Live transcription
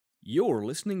You're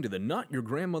listening to the Not Your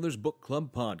Grandmother's Book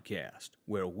Club podcast,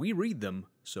 where we read them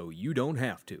so you don't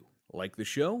have to. Like the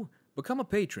show? Become a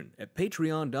patron at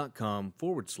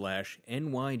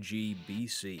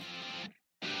patreon.com/NYGBC.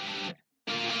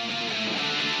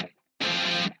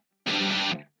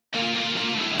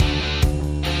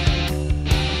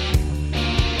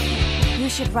 You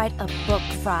should write a book,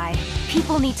 Fry.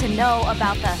 People need to know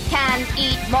about the can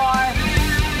eat more.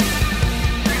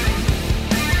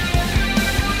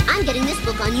 I'm getting this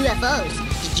book on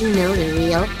UFOs. Did you know they're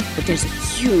real? But there's a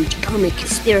huge comic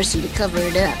conspiracy to cover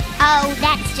it up. Oh,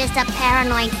 that's just a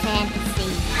paranoid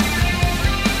fantasy.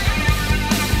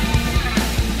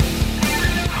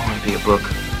 I want to be a book.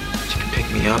 You can pick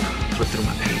me up, flip through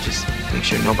my pages, make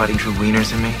sure nobody drew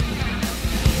wieners in me.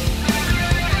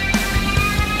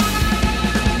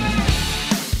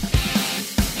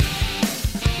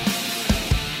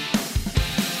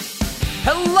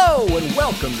 Hello and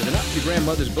welcome to the Not Your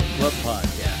Grandmother's Book Club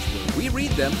podcast, where we read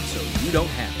them so you don't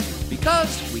have to,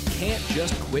 because we can't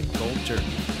just quit cold turkey.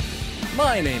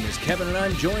 My name is Kevin, and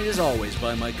I'm joined as always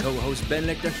by my co-host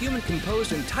Benedict, a human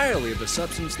composed entirely of the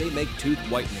substance they make tooth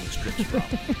whitening strips from.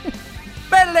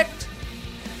 Benedict,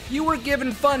 you were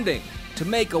given funding to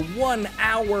make a 1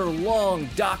 hour long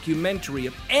documentary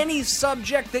of any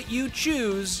subject that you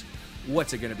choose.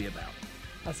 What's it going to be about?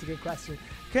 That's a good question.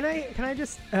 Can I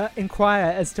just inquire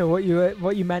as to what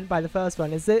you meant by the first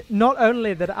one? Is it not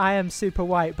only that I am super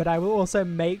white, but I will also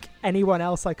make anyone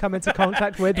else I come into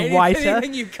contact with whiter?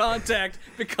 Anything you contact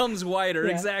becomes whiter,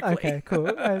 Yeah, exactly. Okay, cool.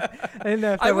 I didn't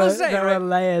know if I will say, there right, were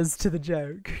layers to the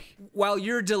joke. While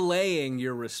you're delaying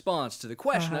your response to the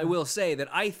question, I will say that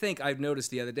I think I've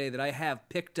noticed the other day that I have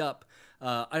picked up,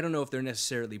 I don't know if they're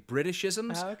necessarily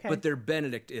Britishisms, okay. but they're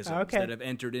Benedictisms Okay. that have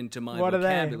entered into my What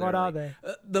vocabulary. What are they?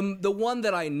 The one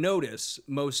that I notice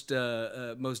most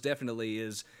definitely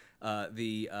is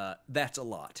that's a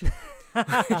lot,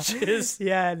 which is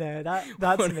Yeah, no,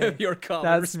 that's one me. of your common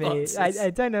That's responses. me.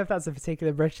 I don't know if that's a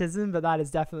particular Britishism, but that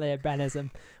is definitely a Benism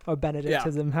or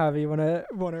Benedictism, however you want to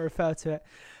refer to it.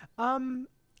 In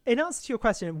answer to your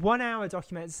question, 1 hour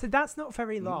document. So that's not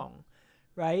very long.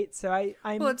 Right, so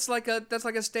I'm. Well, that's like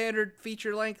a standard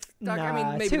feature length. I Nah,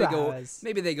 mean, maybe 2 they go. hours.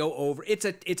 Maybe they go over. It's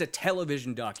a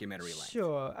television documentary length.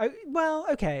 Sure. Well,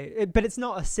 okay, but it's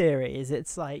not a series.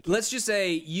 It's like Let's just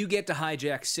say you get to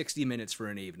hijack 60 minutes for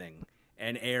an evening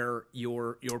and air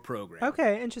your program.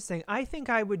 okay, interesting. I think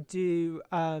I would do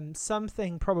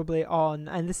something probably on,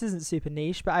 and this isn't super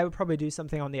niche, but I would probably do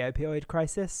something on the opioid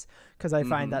crisis because I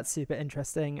find that super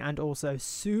interesting and also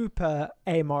super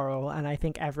amoral. And I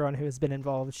think everyone who has been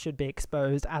involved should be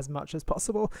exposed as much as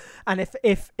possible. And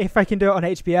if I can do it on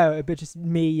HBO, it'd be just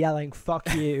me yelling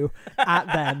 "fuck you" at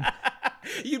them.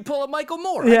 You'd pull a Michael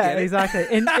Moore. I Yeah, get it. exactly.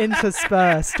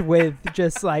 Interspersed with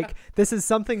just like, this is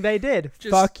something they did.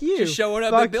 Just, fuck you. Just showing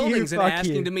up Fuck at buildings you, and fuck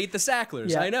asking you. to meet the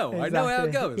Sacklers. Yeah, I know how it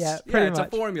exactly. goes. Yeah, pretty it's much.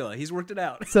 a formula. He's worked it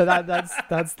out. So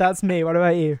that's me. What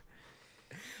about you?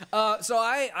 So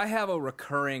I have a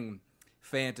recurring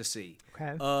fantasy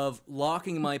Okay. of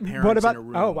locking my parents What about- in a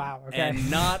room oh, wow, okay.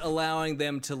 and not allowing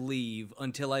them to leave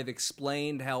until I've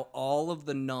explained how all of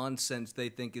the nonsense they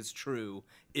think is true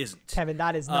isn't. Kevin,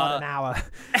 that is not an hour.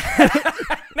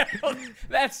 No,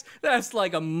 that's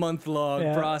like a month-long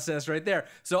Yeah. process right there.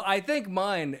 So I think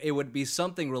mine, it would be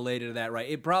something related to that, right?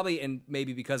 It probably, and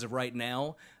maybe because of right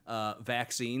now,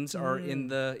 vaccines are in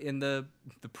the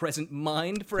present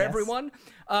mind for Yes. everyone.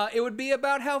 It would be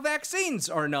about how vaccines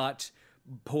are not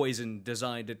poison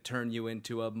designed to turn you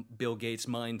into a Bill Gates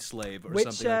mind slave or something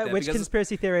like that. Which Because-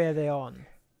 conspiracy theory are they on?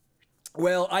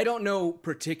 well, I don't know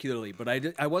particularly, but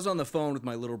I was on the phone with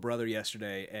my little brother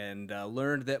yesterday and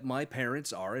learned that my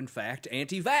parents are, in fact,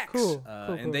 anti-vax. Cool,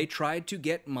 And they tried to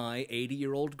get my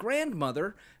 80-year-old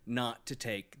grandmother not to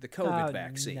take the COVID Oh,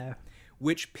 vaccine, no.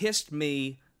 which pissed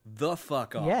me the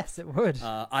fuck off. Yes, it would.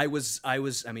 I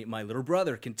mean, my little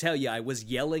brother can tell you I was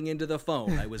yelling into the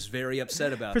phone. I was very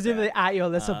upset about Presumably that. at your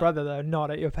little brother, though,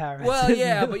 not at your parents. Well,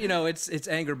 yeah, but it's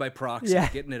anger by proxy, Yeah.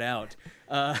 getting it out.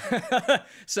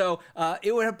 So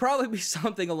it would probably be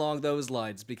something along those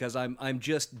lines because I'm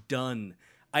just done.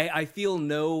 I feel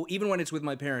no, even when it's with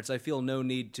my parents, I feel no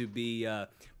need to be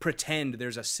pretend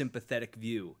there's a sympathetic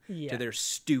view Yeah. to their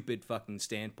stupid fucking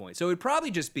standpoint. So it would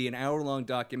probably just be an hour-long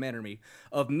documentary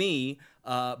of me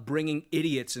bringing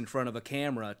idiots in front of a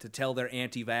camera to tell their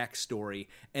anti-vax story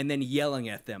and then yelling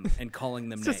at them and calling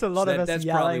them it's names. just a lot of us That's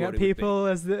probably yelling what at it would be. people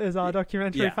as our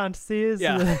documentary Yeah. fantasy is.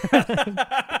 Yeah.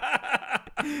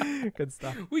 Good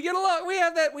stuff. We get a lot. We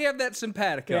have that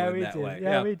simpatico Yeah, in we that do. way.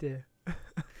 Yeah, we do.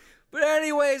 But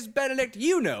anyways, Benedict,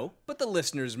 you know, but the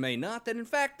listeners may not, that in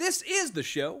fact this is the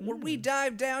show where we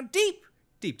dive down deep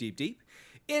deep, deep, deep,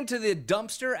 into the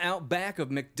dumpster out back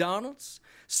of McDonald's,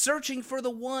 searching for the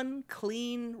one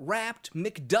clean, wrapped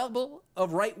McDouble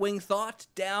of right-wing thought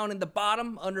down in the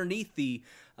bottom underneath the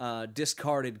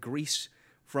discarded grease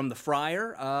from the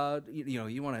fryer.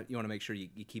 You want to make sure you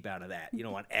keep out of that. You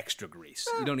don't want extra grease.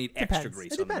 You don't need extra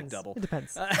grease on the McDouble. It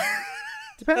depends.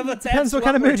 Depends what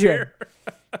kind of mood you're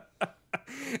in.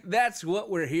 That's what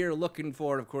we're here looking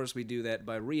for. And of course, we do that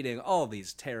by reading all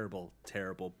these terrible,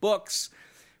 terrible books.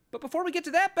 But before we get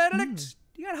to that, Benedict,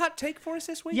 you got a hot take for us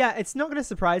this week? Yeah, it's not going to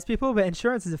surprise people, but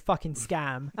insurance is a fucking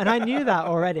scam. And I knew that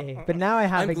already, but now I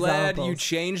have examples. I'm glad you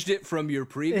changed it from your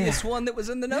previous one that was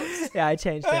in the notes. Yeah, I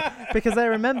changed it because I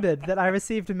remembered that I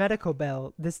received a medical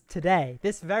bill this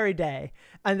very day.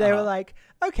 And they were like,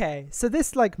 okay, so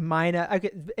this like minor,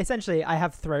 essentially I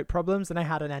have throat problems and I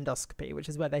had an endoscopy, which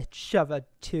is where they shove a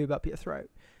tube up your throat.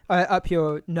 Up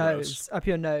your nose,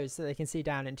 so they can see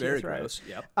down into your throat. Very gross.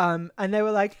 Yep. And they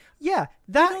were like, "Yeah,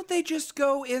 that." Why don't they just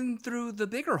go in through the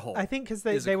bigger hole? I think because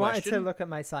they wanted to look at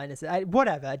my sinuses.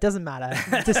 Whatever, it doesn't matter.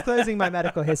 Disclosing my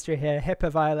medical history here,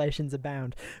 HIPAA violations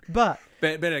abound. But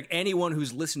anyone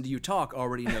who's listened to you talk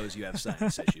already knows you have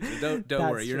sinus issues. So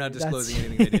don't worry, you're not disclosing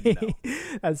anything they didn't know.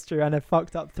 That's true, and a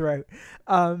fucked up throat.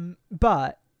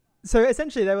 But. So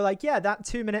essentially they were like, yeah, that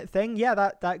 2-minute thing, yeah,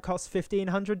 that costs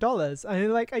 $1,500. And they're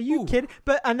like, are you kidding?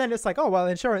 And then it's like, oh, well,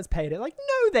 insurance paid it. Like,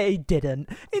 no, they didn't.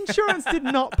 Insurance did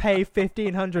not pay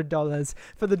 $1,500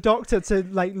 for the doctor to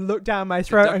like look down my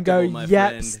throat and go,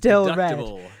 yep, still red.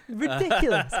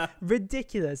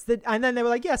 Ridiculous. And then they were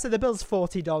like, yeah, so the bill's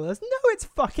 $40. No, it's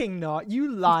fucking not. You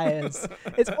liars.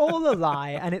 It's all a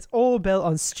lie. And it's all built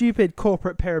on stupid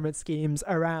corporate pyramid schemes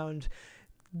around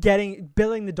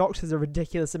billing the doctors a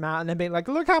ridiculous amount and then being like,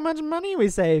 look how much money we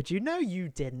saved you. No, you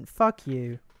didn't. Fuck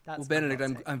you. Well,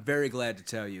 Benedict, I'm very glad to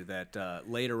tell you that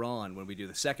later on, when we do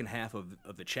the second half of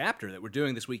the chapter that we're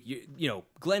doing this week, you know,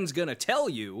 Glenn's going to tell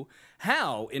you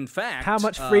how, in fact, how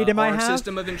much freedom I have. Our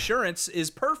system of insurance is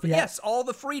perfect. Yep. Yes, all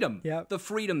the freedom. Yep. The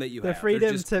freedom that you have. The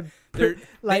freedom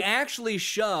they actually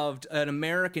shoved an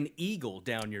American eagle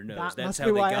down your nose. That's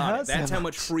how they got it. That's how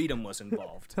much freedom was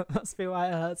involved. That must be why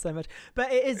it hurts so much.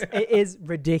 But it is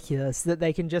ridiculous that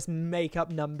they can just make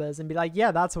up numbers and be like,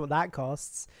 yeah, that's what that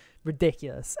costs.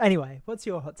 Ridiculous. Anyway, what's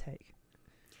your hot take?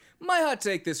 My hot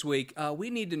take this week, we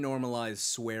need to normalize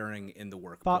swearing in the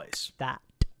workplace. Fuck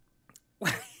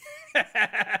that.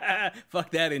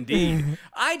 Fuck that indeed.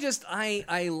 I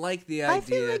like the idea. I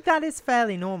feel like that is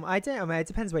fairly normal. I mean, it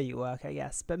depends where you work, I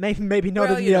guess, but maybe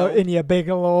not in your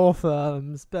bigger law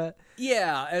firms. But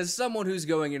yeah, as someone who's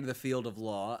going into the field of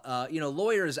law,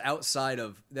 lawyers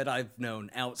that I've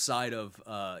known outside of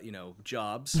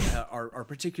jobs are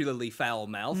particularly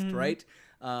foul-mouthed, right?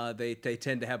 They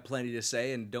tend to have plenty to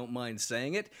say and don't mind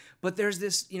saying it. But there's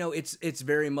this, it's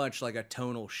very much like a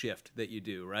tonal shift that you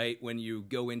do, right? When you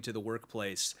go into the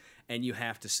workplace and you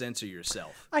have to censor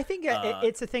yourself. I think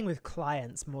it's a thing with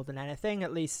clients more than anything,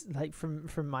 at least like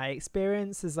from my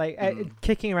experience, is like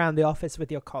kicking around the office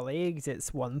with your colleagues,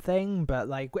 it's one thing, but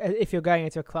like if you're going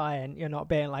into a client, you're not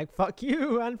being like, fuck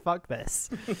you and fuck this.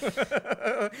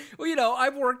 Well,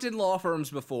 I've worked in law firms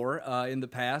before in the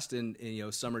past in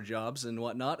summer jobs and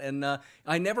whatnot, and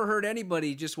I never heard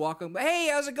anybody just walk up, hey,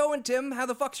 how's it going, Tim? How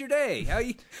the fuck's your day? How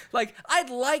you? Like, I'd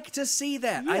like to see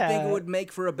that. Yeah. I think it would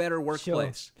make for a better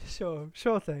workplace.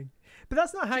 Sure thing. But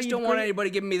that's not how you don't want anybody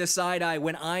giving me the side eye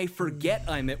when I forget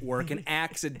I'm at work and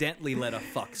accidentally let a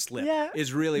fuck slip. Yeah.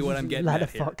 Is really what I'm getting at here.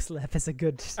 Let a fuck slip is a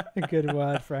good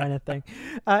word for anything.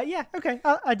 Yeah, okay.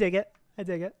 I dig it.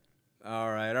 All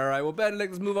right. Well,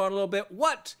 Benedict, let's move on a little bit.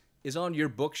 What is on your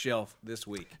bookshelf this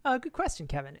week? Good question,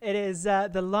 Kevin. It is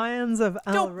The Lions of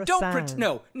Al-Rassan.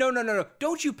 No.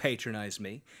 Don't you patronize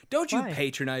me. Don't you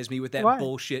patronize me with that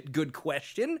bullshit good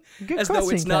question. As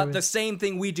though it's not the same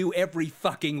thing we do every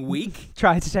fucking week.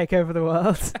 Try to take over the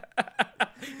world.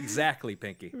 Exactly,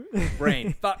 Pinky.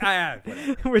 Brain.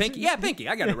 Pinky. Yeah, Pinky.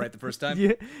 I got it right the first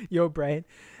time. Your brain.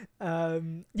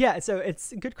 Yeah, so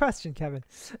it's a good question, Kevin.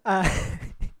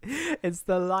 It's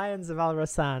The Lions of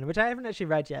Al-Rassan, which I haven't actually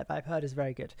read yet, but I've heard is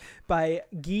very good, by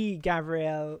Guy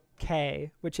Gabriel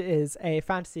Kay, which is a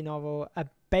fantasy novel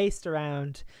based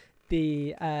around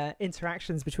the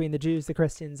interactions between the Jews, the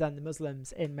Christians, and the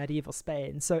Muslims in medieval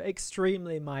Spain. So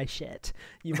extremely my shit,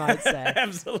 you might say.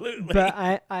 Absolutely.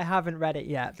 But I haven't read it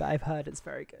yet, but I've heard it's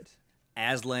very good.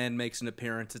 Aslan makes an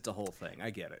appearance. It's a whole thing. I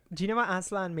get it. Do you know what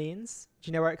Aslan means? Do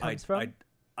you know where it comes from?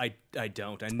 I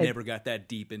don't. I never got that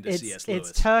deep into C.S. Lewis.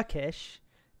 It's Turkish,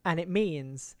 and it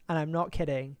means, and I'm not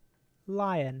kidding,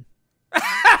 lion.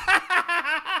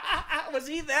 Was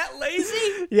he that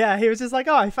lazy? Yeah, he was just like,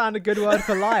 I found a good word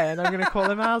for lion. I'm going to call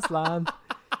him Aslan.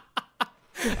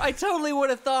 I totally would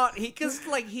have thought because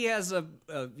like he has a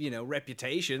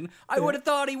reputation. I would have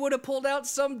thought he would have pulled out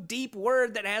some deep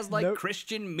word that has like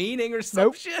Christian meaning or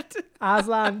some shit.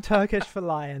 Aslan, Turkish for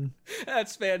lion.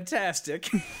 That's fantastic.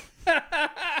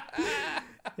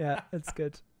 Yeah, it's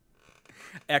good.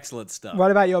 Excellent stuff.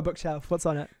 What about your bookshelf? What's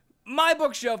on it? My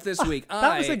bookshelf this week.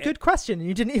 That was a good question.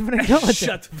 You didn't even acknowledge it.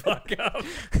 Shut the fuck up.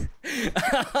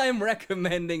 I'm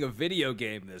recommending a video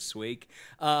game this week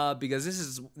because this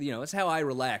is, it's how I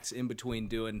relax in between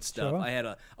doing stuff. Sure. I had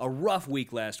a rough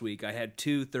week last week. I had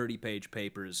 2 30-page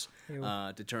papers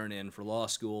to turn in for law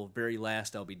school. Very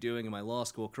last I'll be doing in my law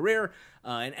school career.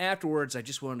 And afterwards, I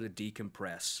just wanted to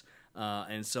decompress.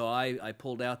 And so I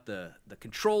pulled out the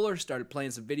controller, started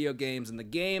playing some video games, and the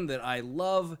game that I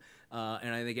love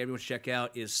and I think everyone should check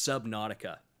out is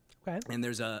Subnautica. Okay. And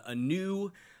there's a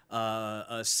new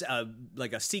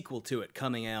like a sequel to it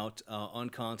coming out on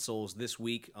consoles this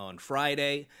week on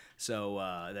Friday. So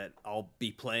that I'll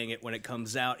be playing it when it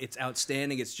comes out. It's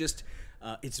outstanding. It's just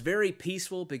it's very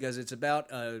peaceful because it's about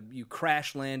you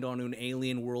crash land on an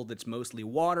alien world that's mostly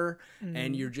water,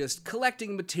 and you're just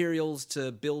collecting materials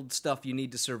to build stuff you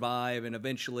need to survive and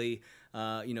eventually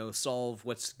solve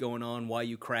what's going on, why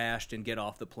you crashed, and get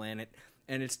off the planet.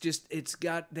 And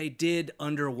they did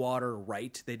underwater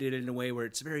right. They did it in a way where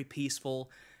it's very peaceful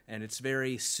and it's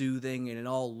very soothing and it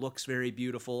all looks very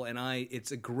beautiful. And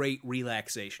it's a great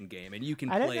relaxation game, and you can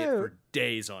play it for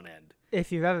days on end.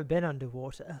 If you've ever been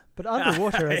underwater, but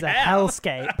underwater is a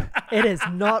hellscape. It is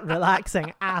not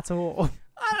relaxing at all.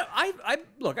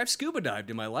 I've scuba dived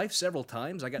in my life several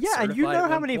times. I got certified and you know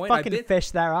how many fucking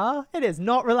fish there are. It is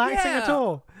not relaxing at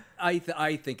all. I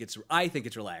think it's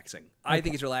relaxing. Okay. I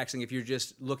think it's relaxing if you're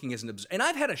just looking as an observer. And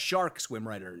I've had a shark swim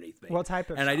right underneath me. What type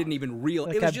of? And shark? I didn't even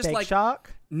realize it was just like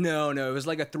shark. No, it was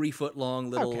like a 3-foot long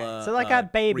little. Okay. So like a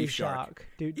baby shark.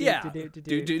 Yeah.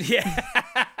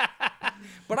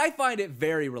 But I find it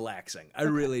very relaxing. I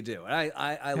really do.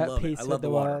 I love it. I love the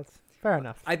water. World. Fair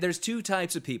enough. There's 2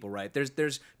 types of people, right?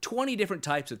 There's 20 different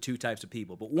types of 2 types of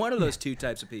people, but one of those 2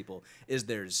 types of people is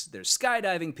there's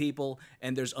skydiving people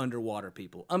and there's underwater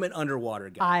people. I'm an underwater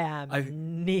guy. I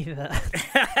am neither.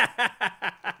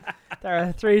 There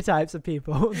are 3 types of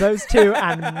people. Those 2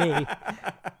 and me.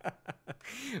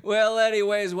 Well,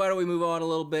 anyways, why don't we move on a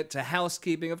little bit to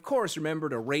housekeeping? Of course, remember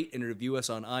to rate and review us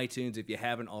on iTunes if you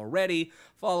haven't already.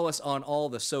 Follow us on all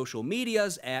the social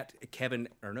medias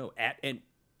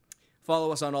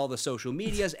Follow us on all the social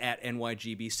medias at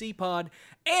NYGBC Pod.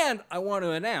 And I want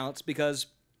to announce, because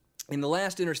in the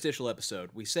last interstitial episode,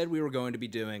 we said we were going to be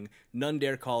doing None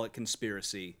Dare Call It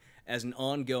Conspiracy as an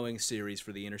ongoing series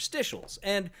for the interstitials.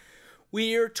 And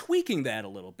we're tweaking that a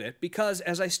little bit because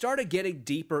as I started getting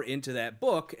deeper into that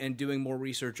book and doing more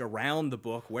research around the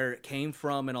book, where it came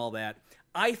from and all that,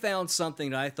 I found something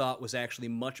that I thought was actually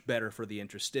much better for the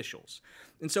interstitials.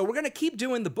 And so we're going to keep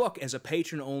doing the book as a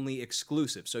patron-only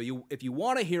exclusive. So if you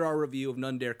want to hear our review of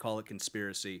None Dare Call It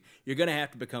Conspiracy, you're going to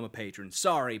have to become a patron.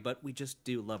 Sorry, but we just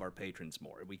do love our patrons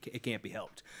more. It can't be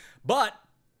helped. But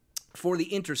for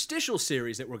the interstitial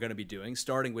series that we're going to be doing,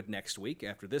 starting with next week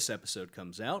after this episode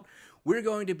comes out, we're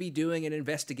going to be doing an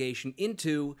investigation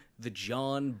into the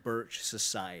John Birch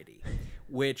Society,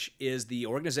 which is the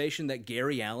organization that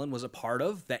Gary Allen was a part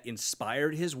of that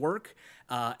inspired his work,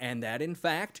 and that, in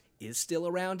fact, is still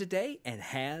around today and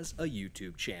has a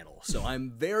YouTube channel. So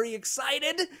I'm very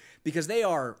excited because they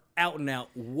are out-and-out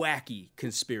wacky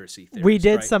conspiracy theories. We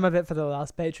did some of it for the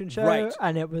last patron show, right.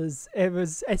 And it was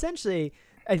essentially...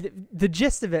 the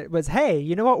gist of it was, hey,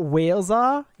 you know what wheels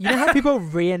are? You know how people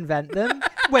reinvent them?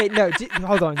 Wait, no,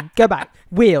 hold on. Go back.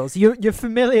 Wheels. You're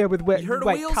familiar with you heard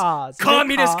of wheels? Cars.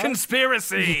 Communist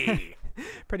conspiracy.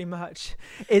 Pretty much.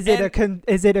 Is it a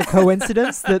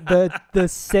coincidence that the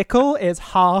sickle is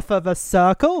half of a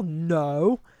circle?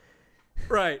 No.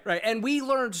 Right. And we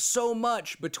learned so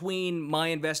much between my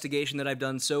investigation that I've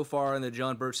done so far in the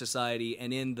John Birch Society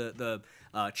and in the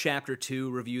Chapter 2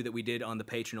 review that we did on the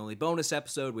patron-only bonus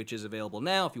episode, which is available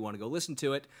now if you want to go listen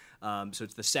to it. So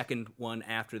it's the second one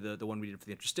after the one we did for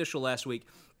the interstitial last week.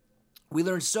 We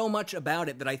learned so much about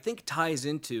it that I think ties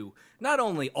into not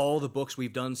only all the books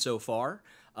we've done so far,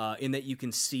 in that you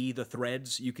can see the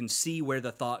threads, you can see where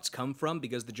the thoughts come from,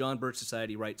 because the John Birch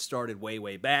Society, started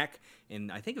way back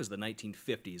in, I think it was the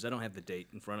 1950s. I don't have the date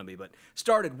in front of me, but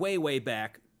started way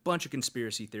back. Bunch of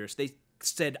conspiracy theorists. They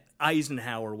said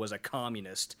Eisenhower was a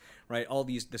communist, right? All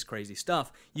this crazy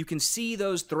stuff. You can see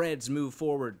those threads move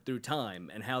forward through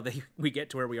time and how we get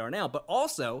to where we are now. But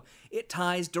also, it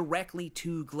ties directly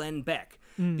to Glenn Beck.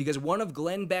 because one of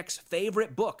Glenn Beck's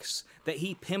favorite books that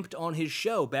he pimped on his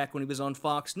show back when he was on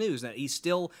Fox News, that he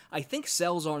still, I think,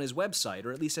 sells on his website,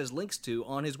 or at least has links to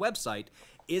on his website,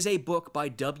 is a book by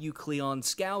W. Cleon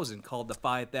Skousen called The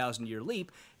 5,000 Year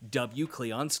Leap. W.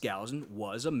 Cleon Skousen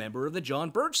was a member of the John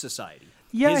Birch Society.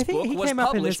 Yeah, his I think book he was came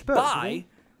up in this published book. by...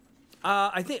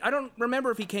 I don't remember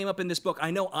if he came up in this book.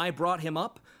 I know I brought him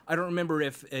up. I don't remember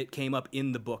if it came up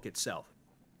in the book itself.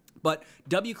 But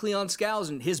W. Cleon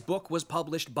Skousen, his book was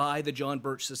published by the John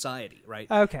Birch Society, right?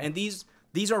 Okay. And these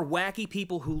are wacky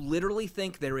people who literally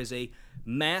think there is a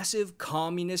massive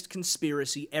communist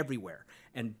conspiracy everywhere.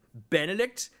 And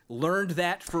Benedict learned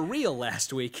that for real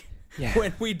last week. Yeah.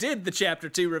 When we did the Chapter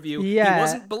 2 review. Yeah. He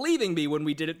wasn't believing me when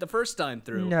we did it the first time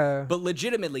through. No. But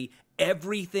legitimately,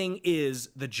 everything is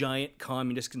the giant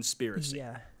communist conspiracy.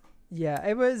 Yeah. Yeah,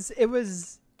 it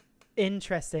was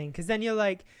interesting, because then you're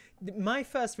like, my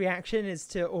first reaction is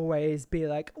to always be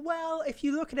like, well, if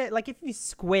you look at it, like, if you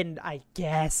squint, I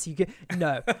guess you could.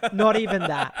 No, not even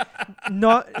that.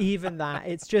 Not even that.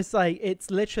 It's just like, it's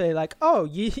literally like, oh,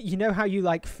 you know how you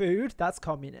like food? That's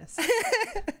communist.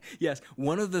 Yes.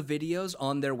 One of the videos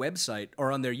on their website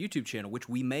or on their YouTube channel, which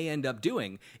we may end up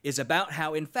doing, is about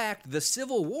how, in fact, the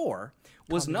Civil War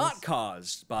was not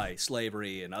caused by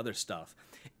slavery and other stuff.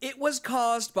 It was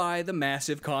caused by the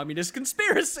massive communist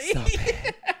conspiracy.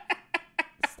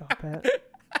 Stop it.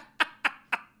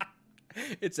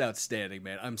 It's outstanding,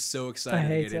 man. I'm so excited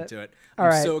to get into it. All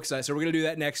I'm right. so excited. So we're going to do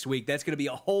that next week. That's going to be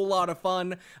a whole lot of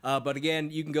fun. But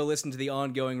again, you can go listen to the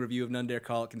ongoing review of None Dare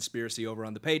Call It Conspiracy over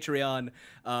on the Patreon.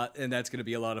 And that's going to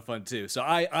be a lot of fun, too. So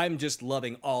I'm just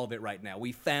loving all of it right now.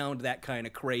 We found that kind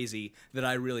of crazy that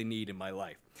I really need in my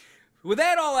life. With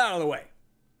that all out of the way,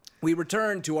 we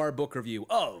return to our book review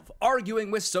of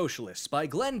Arguing with Socialists by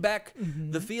Glenn Beck,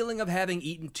 The Feeling of Having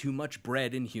Eaten Too Much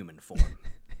Bread in Human Form.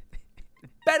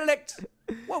 Benedict,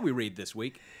 what we read this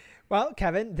week? Well,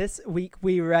 Kevin, this week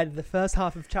we read the first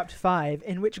half of Chapter 5,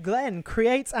 in which Glenn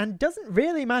creates and doesn't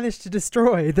really manage to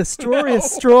destroy the strawriest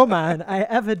straw man I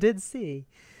ever did see.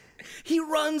 He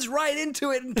runs right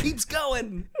into it and keeps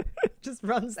going. Just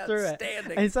runs through it.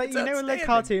 Outstanding. And it's like, you know, in like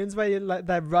cartoons where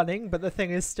they're running, but the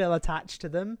thing is still attached to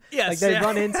them. Yes. Like they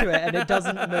run into it and it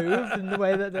doesn't move in the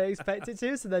way that they expect it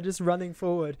to, so they're just running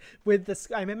forward with the.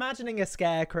 I'm imagining a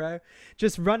scarecrow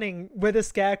just running with a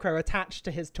scarecrow attached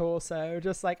to his torso,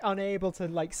 just like unable to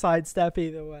like sidestep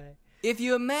either way. If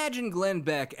you imagine Glenn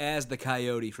Beck as the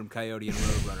coyote from Coyote and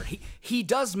Roadrunner, he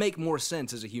does make more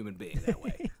sense as a human being that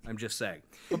way. I'm just saying.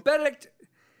 But Benedict,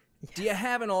 do you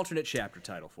have an alternate chapter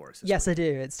title for us? Yes, I do.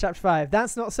 It's Chapter 5.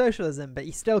 That's not socialism, but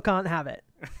you still can't have it.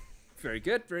 Very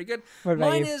good, very good. What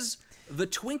about Mine you? is The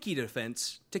Twinkie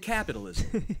Defense to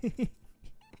Capitalism.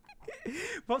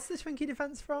 What's the Twinkie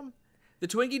defense from? The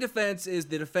Twinkie defense is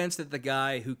the defense that the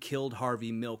guy who killed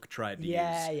Harvey Milk tried to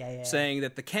use. Saying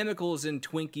that the chemicals in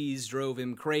Twinkies drove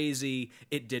him crazy.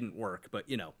 It didn't work, but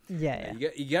you know. Yeah.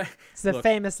 You got, It's the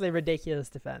famously ridiculous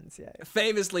defense, yeah.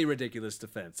 Famously ridiculous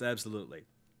defense, absolutely.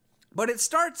 But it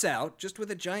starts out just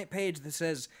with a giant page that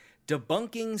says,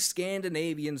 Debunking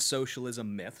Scandinavian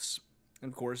Socialism Myths.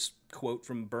 And of course, quote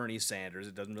from Bernie Sanders,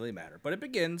 it doesn't really matter. But it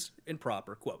begins in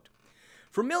proper quote.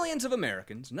 For millions of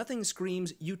Americans, nothing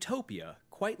screams utopia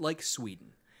quite like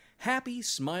Sweden. Happy,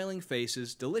 smiling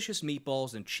faces, delicious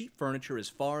meatballs, and cheap furniture as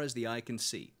far as the eye can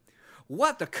see.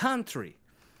 What a country!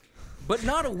 But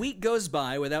not a week goes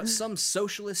by without some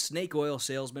socialist snake oil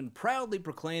salesman proudly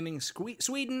proclaiming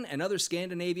Sweden and other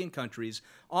Scandinavian countries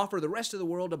offer the rest of the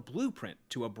world a blueprint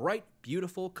to a bright,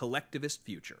 beautiful, collectivist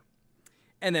future.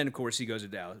 And then, of course, he goes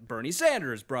down. Bernie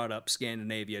Sanders brought up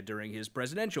Scandinavia during his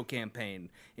presidential campaign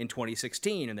in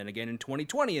 2016, and then again in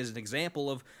 2020 as an example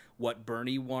of what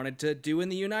Bernie wanted to do in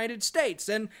the United States.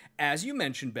 And as you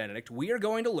mentioned, Benedict, we are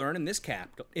going to learn in this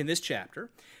chapter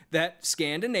that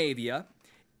Scandinavia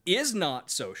is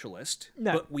not socialist,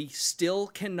 but we still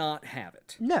cannot have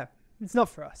it. No, it's not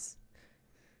for us.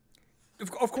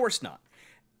 Of course not.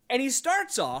 And he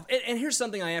starts off, and here's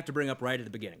something I have to bring up right at the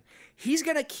beginning. He's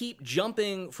going to keep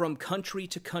jumping from country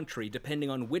to country, depending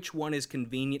on which one is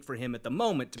convenient for him at the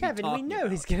moment to be talking about. Kevin, we know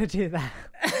he's going to do that.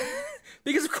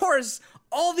 Because, of course,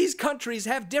 all these countries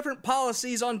have different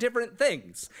policies on different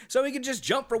things. So he could just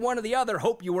jump from one to the other,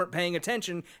 hope you weren't paying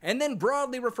attention, and then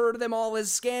broadly refer to them all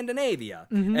as Scandinavia,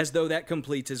 as though that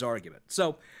completes his argument.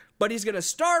 So, but he's going to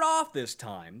start off this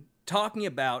time talking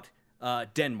about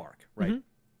Denmark, right?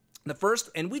 The first,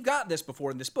 and we've got this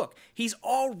before in this book, he's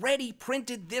already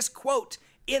printed this quote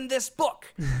in this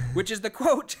book, which is the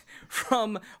quote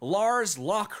from Lars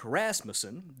Løkke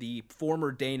Rasmussen, the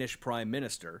former Danish prime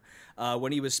minister,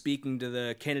 when he was speaking to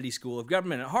the Kennedy School of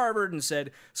Government at Harvard and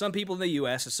said, some people in the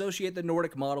U.S. associate the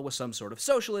Nordic model with some sort of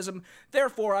socialism.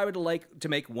 Therefore, I would like to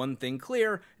make one thing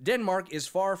clear. Denmark is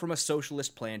far from a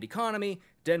socialist planned economy.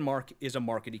 Denmark is a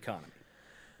market economy.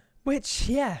 Which,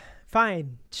 yeah,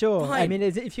 fine, sure. Fine. I mean,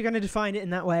 if you're going to define it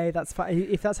in that way, that's fine.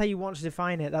 If that's how you want to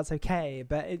define it, that's okay.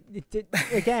 But it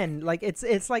again, like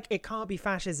it's like it can't be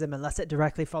fascism unless it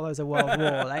directly follows a world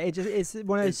war. Like it's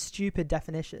one of those stupid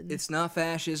definitions. It's not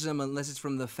fascism unless it's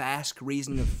from the Fasque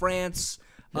reason of France.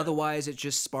 Otherwise, it's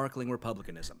just sparkling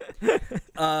republicanism.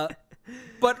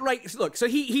 But right, look, so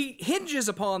he hinges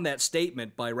upon that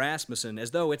statement by Rasmussen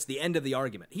as though it's the end of the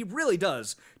argument. He really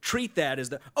does treat that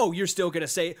as you're still going to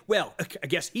say, well, I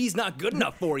guess he's not good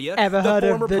enough for you. Ever heard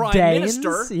of the Danes?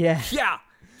 Minister,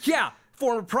 yeah,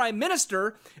 former prime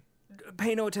minister.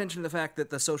 Pay no attention to the fact that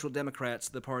the Social Democrats,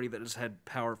 the party that has had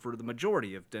power for the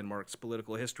majority of Denmark's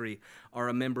political history, are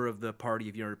a member of the Party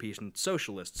of European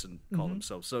Socialists and call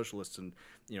themselves socialists and,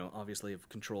 obviously have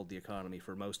controlled the economy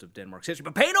for most of Denmark's history.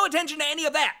 But pay no attention to any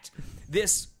of that.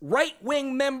 This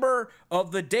right-wing member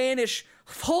of the Danish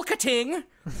Folketing,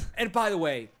 and by the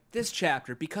way, this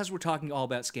chapter, because we're talking all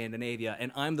about Scandinavia,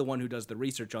 and I'm the one who does the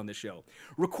research on the show,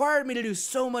 required me to do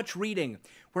so much reading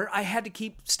where I had to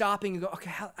keep stopping and go, okay,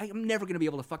 I'm never going to be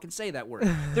able to fucking say that word.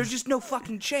 There's just no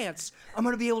fucking chance I'm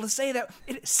going to be able to say that.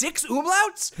 6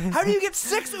 umlauts? How do you get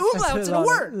 6 umlauts in a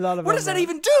word? What does that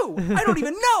even do? I don't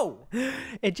even know.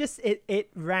 It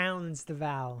rounds the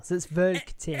vowels. It's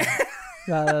Folketing.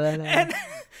 Rather than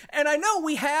and I know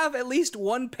we have at least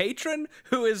one patron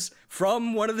who is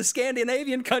from one of the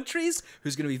Scandinavian countries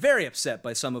who's going to be very upset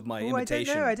by some of my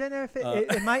imitation. I don't know if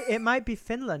it might be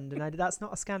Finland, and that's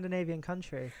not a Scandinavian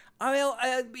country.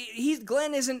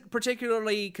 Glenn isn't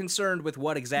particularly concerned with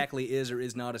what exactly is or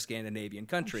is not a Scandinavian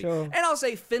country. Sure. And I'll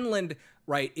say Finland,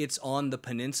 right, it's on the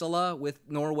peninsula with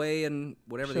Norway and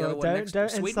whatever the other one next to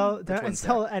Sweden. Don't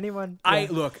insult anyone. I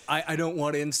don't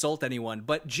want to insult anyone,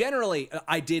 but generally,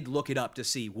 I did look it up to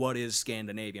see what is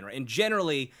Scandinavian, right? And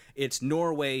generally, it's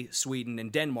Norway, Sweden,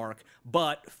 and Denmark,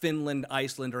 but Finland,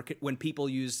 Iceland, or when people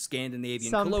use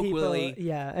Scandinavian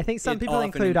colloquially. I think some people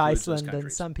include Iceland,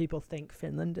 and some people think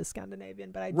Finland is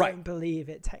Scandinavian, but I don't believe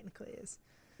it technically is.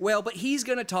 Well, but he's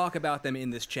going to talk about them in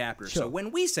this chapter. Sure. So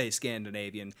when we say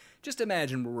Scandinavian, just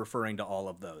imagine we're referring to all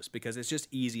of those, because it's just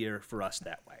easier for us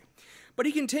that way. But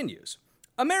he continues,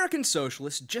 American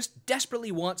socialists just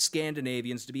desperately want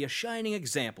Scandinavians to be a shining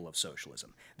example of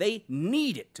socialism. They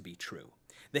need it to be true.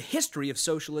 The history of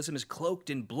socialism is cloaked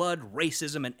in blood,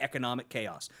 racism, and economic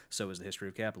chaos. So is the history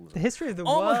of capitalism. The history of the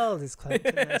world is cloaked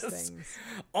in those things.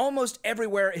 Almost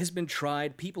everywhere it has been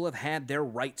tried, people have had their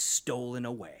rights stolen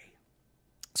away.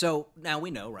 So now we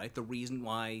know, right, the reason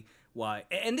why,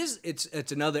 and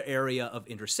it's another area of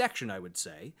intersection, I would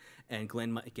say, and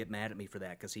Glenn might get mad at me for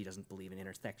that because he doesn't believe in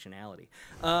intersectionality.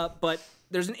 But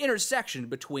there's an intersection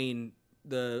between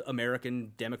the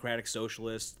American Democratic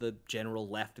Socialists, the general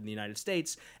left in the United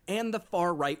States, and the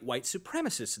far-right white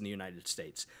supremacists in the United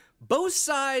States. Both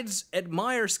sides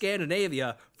admire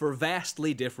Scandinavia for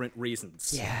vastly different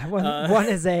reasons. Yeah, one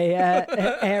is a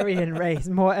Aryan race,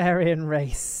 more Aryan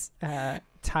race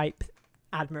type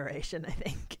admiration, I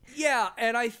think. Yeah,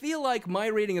 and I feel like my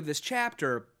reading of this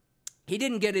chapter, he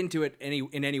didn't get into it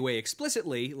in any way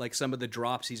explicitly, like some of the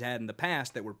drops he's had in the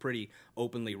past that were pretty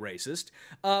openly racist,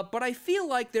 but I feel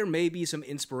like there may be some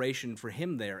inspiration for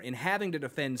him there in having to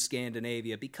defend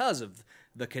Scandinavia because of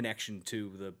the connection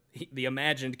to the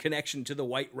imagined connection to the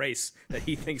white race that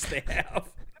he thinks they have.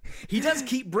 He does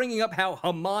keep bringing up how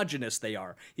homogenous they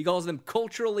are. He calls them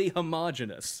culturally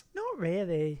homogenous. Not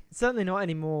really. Certainly not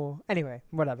anymore. Anyway,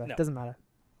 whatever. No. Doesn't matter.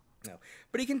 No.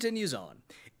 But he continues on.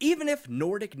 Even if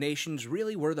Nordic nations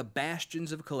really were the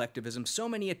bastions of collectivism so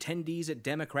many attendees at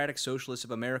Democratic Socialists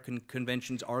of American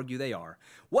conventions argue they are,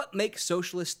 what makes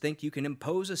socialists think you can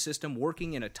impose a system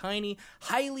working in a tiny,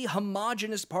 highly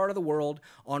homogenous part of the world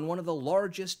on one of the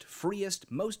largest, freest,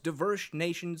 most diverse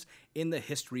nations in the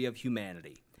history of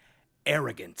humanity?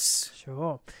 Arrogance.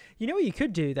 Sure. You know what you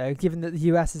could do, though, given that the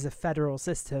US is a federal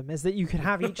system, is that you could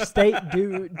have each state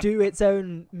do its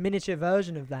own miniature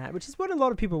version of that, which is what a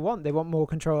lot of people want. They want more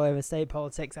control over state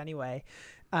politics anyway,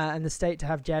 and the state to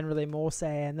have generally more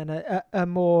say, and then a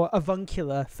more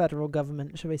avuncular federal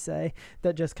government, shall we say,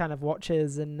 that just kind of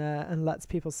watches and lets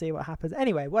people see what happens.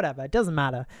 Anyway, whatever. It doesn't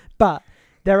matter. But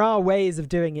there are ways of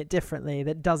doing it differently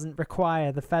that doesn't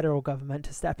require the federal government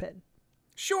to step in.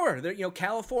 Sure,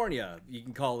 California, you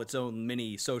can call its own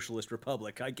mini socialist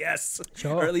republic, I guess.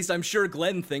 Sure. Or at least I'm sure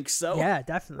Glenn thinks so. Yeah,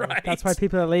 definitely. Right? That's why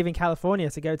people are leaving California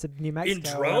to go to New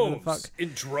Mexico.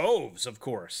 In droves, of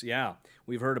course. Yeah,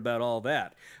 we've heard about all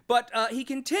that. But he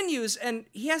continues, and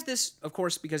he has this, of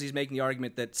course, because he's making the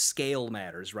argument that scale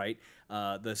matters, right?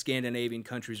 The Scandinavian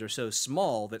countries are so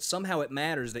small that somehow it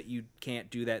matters that you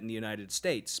can't do that in the United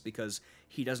States because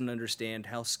he doesn't understand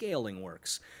how scaling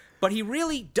works. But he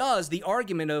really does the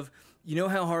argument of, you know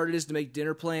how hard it is to make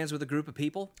dinner plans with a group of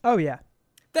people? Oh, yeah.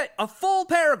 That a full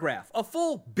paragraph, a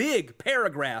full big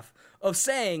paragraph of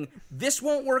saying this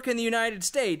won't work in the United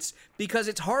States because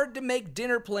it's hard to make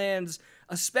dinner plans,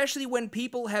 especially when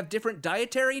people have different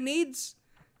dietary needs.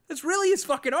 That's really his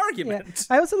fucking argument.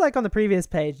 Yeah. I also like on the previous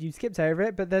page, you skipped over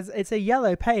it, but it's a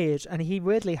yellow page, and he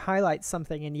weirdly highlights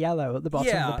something in yellow at the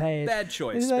bottom of the page. Bad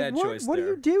choice. Like, choice. What are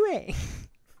you doing?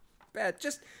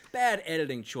 Bad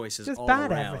editing choices just all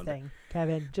bad around. Everything,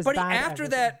 Kevin. Just but bad after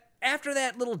everything. After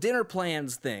that little dinner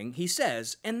plans thing, he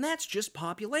says, and that's just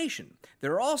population.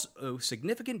 There are also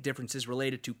significant differences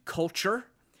related to culture,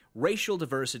 racial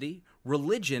diversity,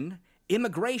 religion,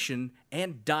 immigration,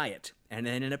 and diet. And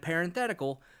then in a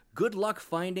parenthetical, good luck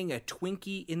finding a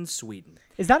Twinkie in Sweden.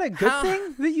 Is that a good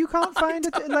thing that you can't find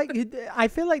it? Like, I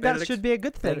feel like that should be a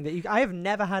good thing. I have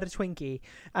never had a Twinkie,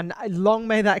 and long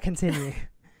may that continue.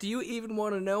 Do you even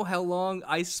want to know how long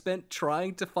I spent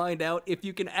trying to find out if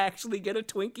you can actually get a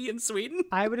Twinkie in Sweden?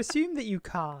 I would assume that you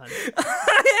can't.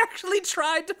 I actually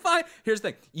tried to find... Here's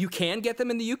the thing. You can get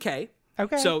them in the UK.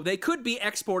 Okay. So they could be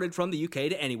exported from the UK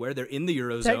to anywhere. They're in the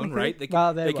Eurozone, right? They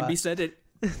can be sent in...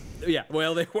 Yeah,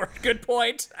 well, they were. Good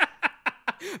point.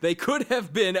 They could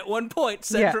have been at one point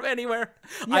sent from anywhere.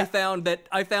 Yeah. I found that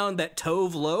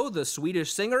Tove Lo, the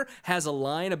Swedish singer, has a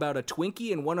line about a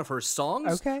Twinkie in one of her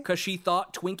songs because she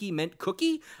thought Twinkie meant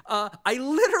cookie. I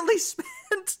literally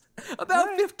spent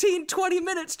about 15, 20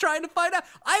 minutes trying to find out.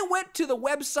 I went to the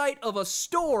website of a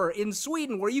store in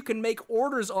Sweden where you can make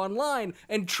orders online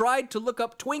and tried to look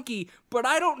up Twinkie, but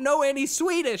I don't know any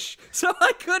Swedish, so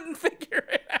I couldn't figure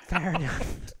it out. Fair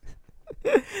enough.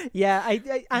 Yeah, I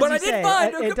did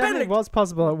find it definitely was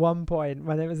possible at one point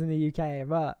when it was in the UK,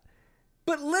 but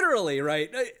literally,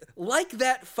 right? Like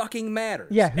that fucking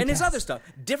matters. Yeah, and his other stuff,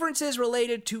 differences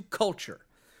related to culture.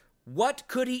 What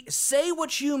could he say?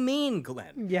 What you mean,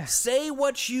 Glenn? Yeah. Say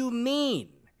what you mean.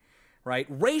 Right?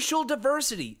 Racial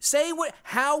diversity.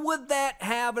 How would that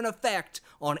have an effect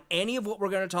on any of what we're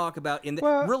going to talk about in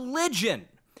the religion?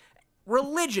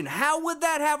 Religion, how would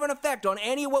that have an effect on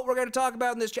any of what we're going to talk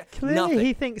about in this chat? Clearly, Nothing.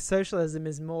 he thinks socialism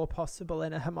is more possible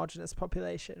in a homogenous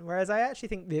population, whereas I actually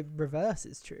think the reverse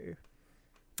is true.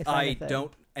 I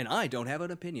don't have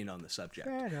an opinion on the subject.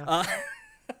 Fair enough.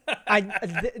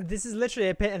 This is literally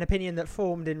an opinion that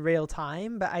formed in real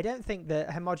time, but I don't think that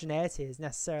homogeneity is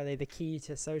necessarily the key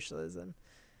to socialism.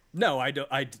 No, I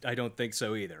don't think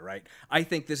so either, right? I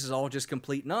think this is all just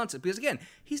complete nonsense because, again,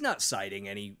 he's not citing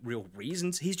any real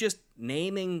reasons. He's just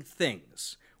naming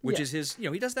things, which is his,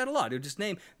 he does that a lot. He'll just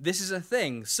name, this is a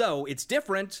thing, so it's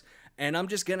different, and I'm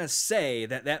just going to say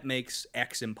that makes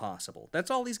X impossible. That's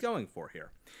all he's going for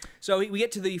here. So we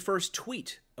get to the first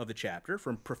tweet of the chapter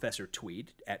from Professor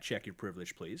Tweed at Check Your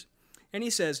Privilege, please. And he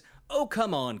says, "Oh,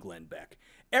 come on, Glenn Beck.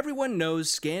 Everyone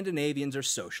knows Scandinavians are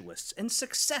socialists, and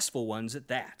successful ones at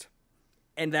that."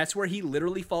 And that's where he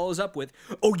literally follows up with,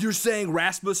 "Oh, you're saying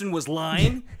Rasmussen was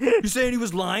lying? You're saying he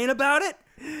was lying about it?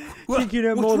 Think you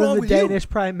know more than the Danish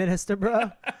Prime Minister,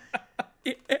 bro?"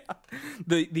 Yeah.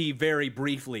 The very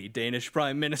briefly Danish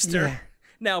Prime Minister,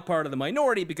 now part of the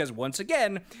minority because, once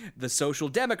again, the Social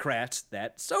Democrats,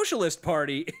 that socialist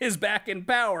party, is back in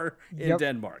power in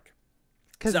Denmark.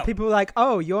 Because people were like,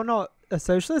 "Oh, you're not a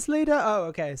socialist leader? Oh,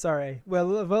 okay, sorry.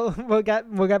 We'll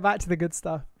get back to the good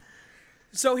stuff."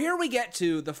 So here we get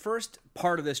to the first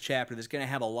part of this chapter that's going to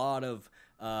have a lot of,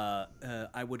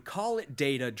 I would call it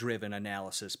data-driven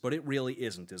analysis, but it really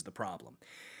isn't, is the problem.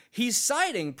 He's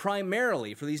citing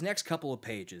primarily, for these next couple of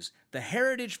pages, the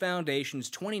Heritage Foundation's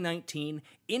 2019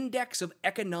 Index of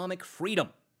Economic Freedom,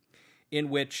 in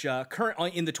which, in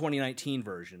the 2019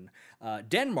 version,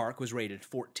 Denmark was rated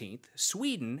 14th,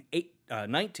 Sweden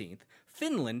 19th,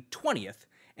 Finland 20th,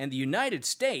 and the United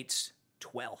States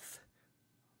 12th.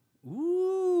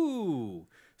 Ooh.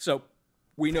 So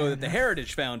we know that the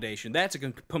Heritage Foundation, that's a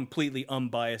completely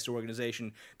unbiased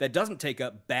organization that doesn't take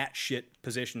up batshit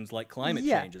positions like climate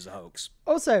change as a hoax.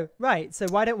 Also, right, so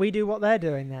why don't we do what they're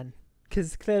doing then?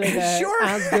 Because clearly they're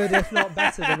as good, if not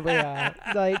better, than we are.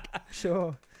 Like,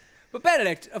 sure. But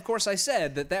Benedict, of course, I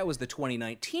said that was the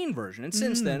 2019 version, and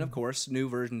since then, of course, new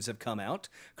versions have come out.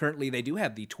 Currently, they do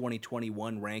have the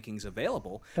 2021 rankings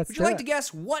available. Would you like to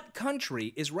guess what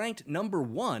country is ranked number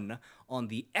 1 on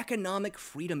the Economic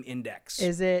Freedom Index?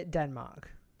 Is it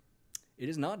Denmark? It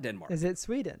is not Denmark. Is it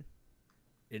Sweden?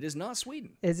 It is not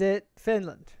Sweden. Is it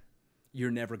Finland?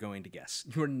 You're never going to guess.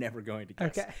 You're never going to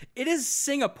guess. Okay. It is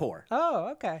Singapore.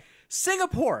 Oh, okay.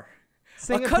 Singapore.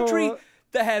 A country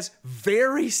that has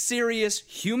very serious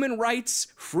human rights,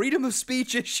 freedom of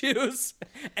speech issues,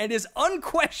 and is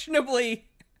unquestionably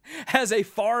has a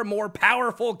far more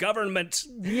powerful government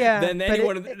than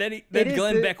anyone than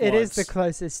Glenn Beck was. It is the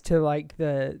closest to like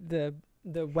the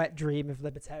wet dream of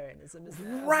libertarianism, isn't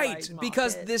it? Right, like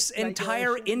because this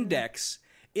entire index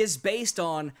is based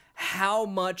on how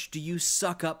much do you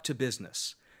suck up to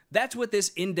business. That's what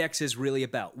this index is really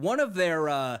about. One of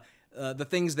their the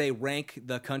things they rank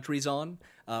the countries on,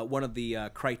 one of the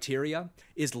criteria,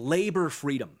 is labor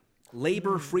freedom.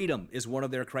 Labor freedom is one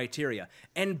of their criteria.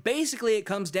 And basically it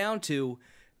comes down to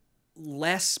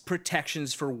less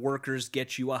protections for workers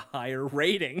get you a higher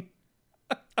rating.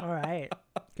 All right.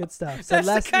 Good stuff. So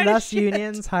less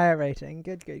unions, higher rating.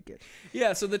 Good.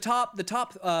 Yeah, so the top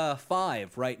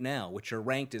 5 right now, which are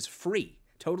ranked as free,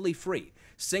 totally free.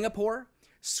 Singapore,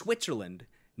 Switzerland,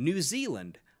 New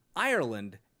Zealand,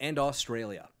 Ireland, and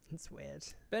Australia. That's weird.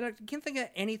 Ben, can you think of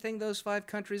anything those 5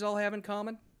 countries all have in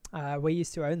common? We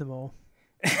used to own them all.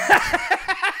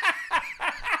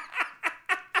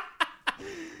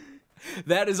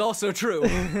 That is also true.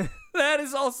 That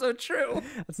is also true.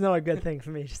 That's not a good thing for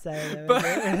me to say. Though, but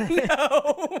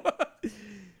no.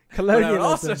 Colonialism. But I would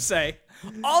also say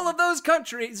all of those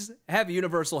countries have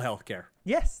universal health care.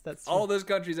 Yes, that's true. All those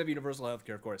countries have universal health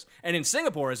care, of course. And in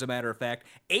Singapore, as a matter of fact,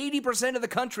 80% of the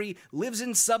country lives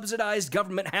in subsidized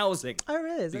government housing. Oh,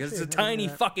 really? Because it's a tiny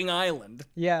fucking island.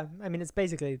 Yeah, I mean, it's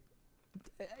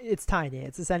tiny.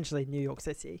 It's essentially New York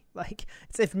City. Like,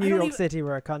 it's if New York City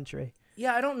were a country.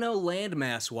 Yeah, I don't know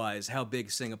landmass-wise how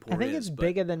big Singapore is. I think it's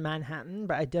bigger than Manhattan,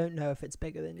 but I don't know if it's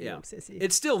bigger than New York City.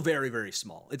 It's still very, very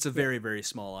small. It's a very, very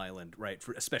small island, right?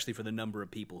 Especially for the number of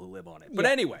people who live on it. But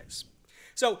anyways,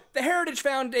 so the Heritage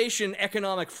Foundation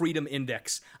Economic Freedom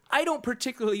Index, I don't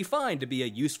particularly find to be a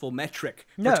useful metric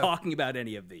for talking about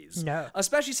any of these. No.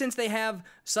 Especially since they have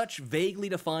such vaguely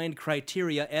defined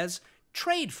criteria as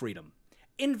trade freedom,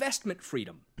 investment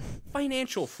freedom,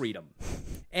 financial freedom,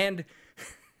 and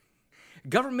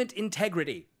government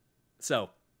integrity. So,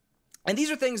 and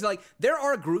these are things like, there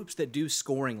are groups that do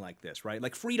scoring like this, right?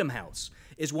 Like Freedom House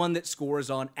is one that scores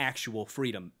on actual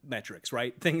freedom metrics,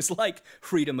 right? Things like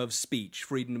freedom of speech,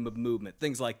 freedom of movement,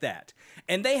 things like that.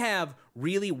 And they have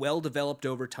really well-developed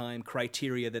over time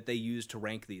criteria that they use to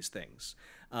rank these things.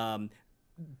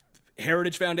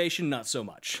 Heritage Foundation, not so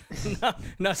much.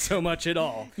 not so much at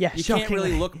all. Yeah, you can't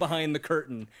really look behind the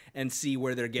curtain and see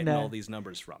where they're getting all these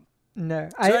numbers from. No.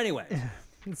 So anyway,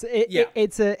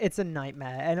 it's a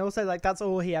nightmare, and also like that's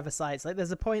all he ever cites. Like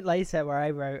there's a point later where I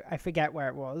wrote, I forget where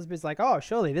it was, but it's like, oh,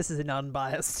 surely this is an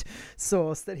unbiased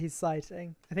source that he's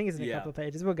citing. I think it's in a couple of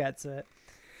pages. We'll get to it.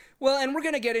 Well, and we're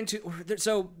going to get into,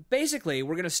 so basically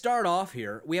we're going to start off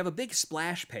here. We have a big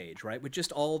splash page, right, with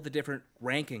just all the different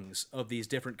rankings of these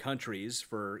different countries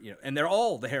for, and they're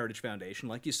all the Heritage Foundation,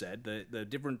 like you said, the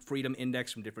different freedom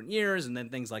index from different years, and then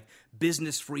things like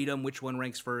business freedom, which one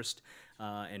ranks first,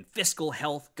 and fiscal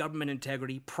health, government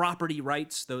integrity, property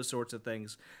rights, those sorts of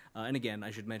things. And again,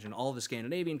 I should mention all the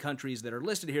Scandinavian countries that are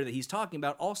listed here that he's talking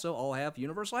about also all have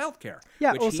universal health care.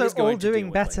 Yeah, also all doing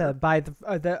better by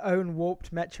their own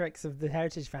warped metrics of the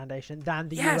Heritage Foundation than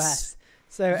the US.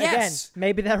 So again,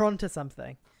 maybe they're onto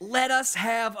something. Let us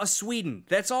have a Sweden.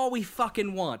 That's all we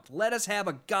fucking want. Let us have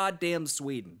a goddamn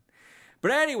Sweden.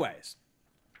 But anyways,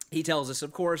 he tells us,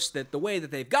 of course, that the way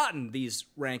that they've gotten these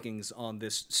rankings on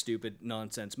this stupid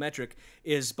nonsense metric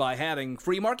is by having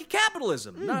free market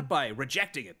capitalism, not by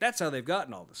rejecting it. That's how they've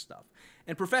gotten all this stuff.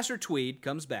 And Professor Tweed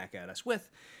comes back at us with,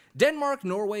 Denmark,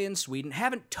 Norway, and Sweden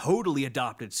haven't totally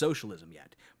adopted socialism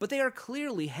yet, but they are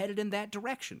clearly headed in that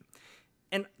direction.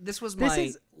 And this was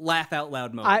my laugh out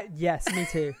loud moment. Yes, me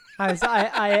too.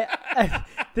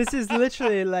 This is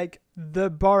literally like the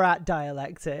Borat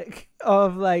dialectic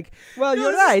of like, well,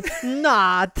 you're right,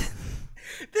 not.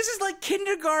 This is like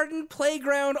kindergarten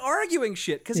playground arguing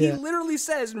shit, because he literally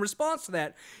says in response to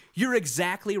that, you're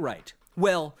exactly right.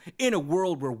 Well, in a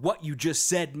world where what you just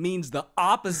said means the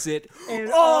opposite.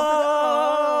 Opposite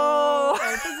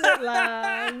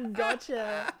line.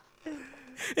 Gotcha.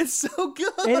 It's so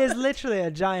good. It is literally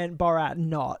a giant Borat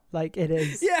knot. Like, it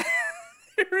is. Yeah,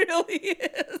 it really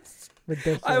is.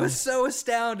 Ridiculous. I was so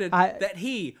astounded that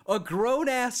he, a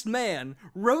grown-ass man,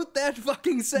 wrote that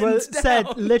fucking sentence down.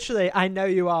 Said, literally, I know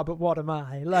you are, but what am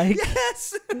I? Like,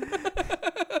 yes!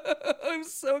 It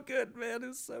was so good, man. It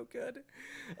was so good.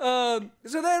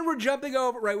 So then we're jumping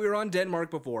over, right, we were on Denmark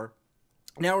before.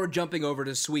 Now we're jumping over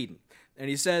to Sweden. And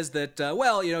he says that,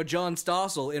 John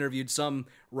Stossel interviewed some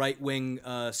right-wing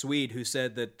Swede who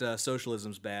said that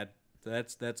socialism's bad.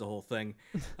 That's a whole thing.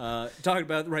 Talking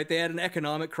about, right, they had an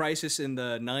economic crisis in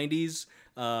the 90s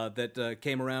that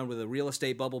came around with a real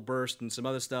estate bubble burst and some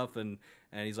other stuff, and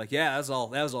he's like, yeah, that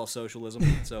was all socialism.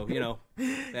 So, bad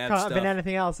can't stuff. have been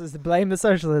anything else. Is to blame the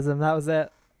socialism. That was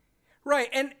it. Right,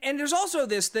 and there's also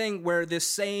this thing where this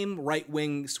same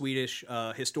right-wing Swedish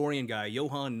historian guy,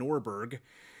 Johan Norberg,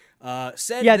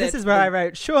 said that... this is where I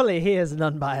wrote, surely he is an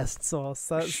unbiased source.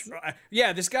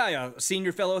 This guy, a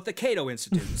senior fellow at the Cato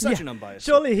Institute, such an unbiased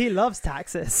surely he loves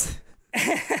taxes.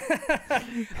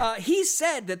 He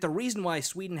said that the reason why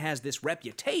Sweden has this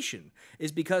reputation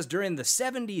is because during the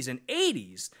 70s and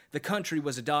 80s, the country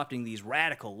was adopting these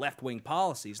radical left-wing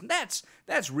policies, and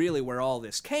that's really where all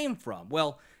this came from.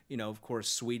 Well, of course,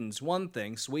 Sweden's one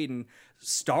thing. Sweden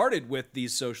started with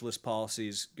these socialist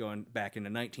policies going back into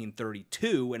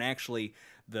 1932, and actually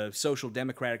the Social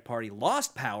Democratic Party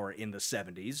lost power in the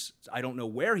 70s. I don't know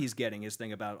where he's getting his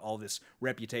thing about all this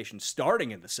reputation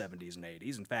starting in the 70s and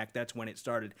 80s. In fact, that's when it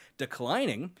started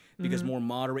declining because more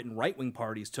moderate and right-wing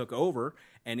parties took over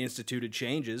and instituted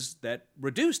changes that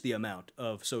reduced the amount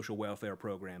of social welfare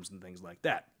programs and things like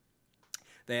that.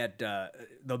 They had the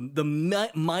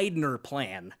Meidner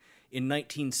Plan in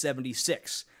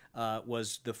 1976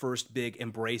 was the first big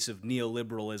embrace of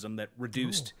neoliberalism that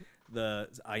reduced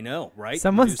I know, right?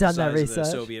 Someone's reduced done that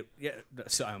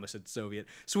research. I almost said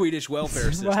Swedish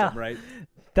welfare system, right?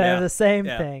 They're the same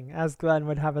thing, as Glenn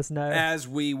would have us know. As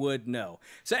we would know.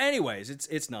 So anyways,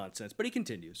 it's nonsense. But he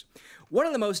continues. One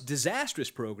of the most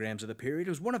disastrous programs of the period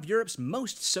was one of Europe's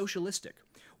most socialistic.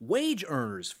 Wage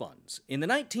earners funds. In the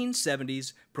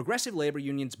 1970s, progressive labor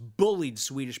unions bullied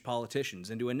Swedish politicians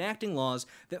into enacting laws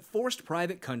that forced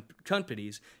private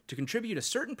companies to contribute a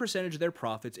certain percentage of their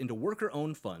profits into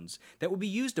worker-owned funds that would be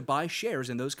used to buy shares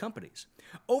in those companies.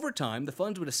 Over time, the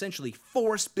funds would essentially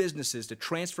force businesses to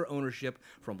transfer ownership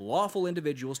from lawful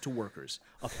individuals to workers,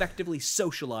 effectively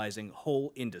socializing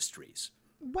whole industries.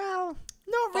 Well,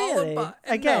 not really.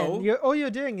 All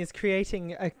you're doing is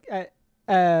creating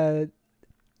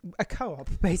a co-op,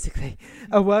 basically,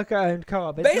 a worker-owned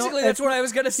co-op. That's what I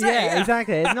was gonna say. Yeah,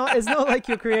 exactly. It's not like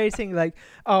you're creating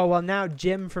now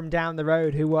Jim from down the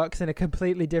road who works in a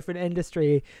completely different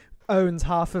industry owns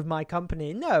half of my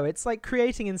company. No, it's like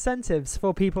creating incentives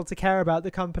for people to care about the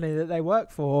company that they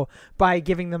work for by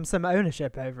giving them some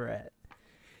ownership over it.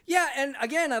 Yeah, and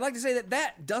again, I'd like to say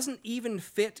that doesn't even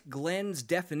fit Glenn's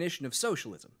definition of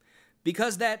socialism.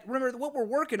 Because remember, what we're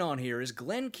working on here is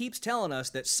Glenn keeps telling us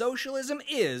that socialism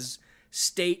is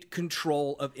state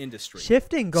control of industry.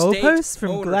 Shifting goalposts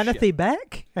from Glenathy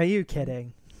Beck? Are you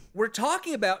kidding? We're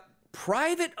talking about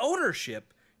private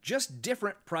ownership, just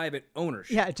different private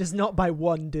ownership. Yeah, just not by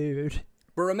one dude.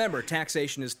 But remember,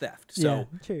 taxation is theft. So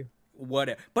yeah, true.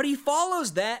 Whatever. But he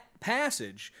follows that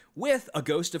passage with a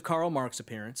Ghost of Karl Marx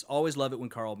appearance. Always love it when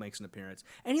Karl makes an appearance.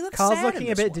 And he looks sad. Karl's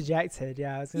looking a bit one. Dejected,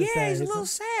 yeah. I was gonna say, he's a little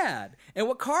sad. And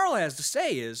what Karl has to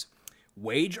say is,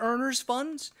 wage earners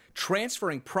funds,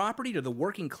 transferring property to the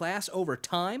working class over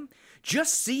time,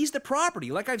 just seize the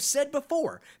property. Like I've said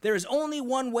before, there is only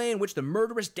one way in which the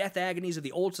murderous death agonies of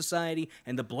the old society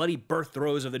and the bloody birth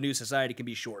throes of the new society can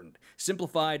be shortened,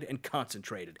 simplified, and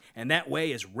concentrated. And that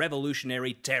way is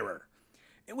revolutionary terror.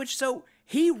 So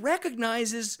he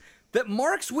recognizes that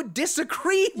Marx would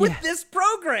disagree with this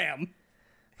program.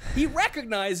 He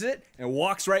recognizes it and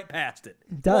walks right past it.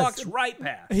 Walks right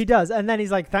past. He does. And then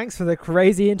he's like, thanks for the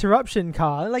crazy interruption,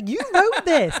 Carl. Like, you wrote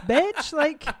this, bitch.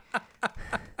 Like,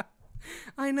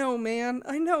 I know, man.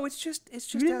 I know. It's just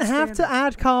you didn't have to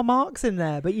add Karl Marx in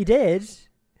there, but you did.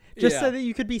 Just so that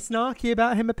you could be snarky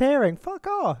about him appearing. Fuck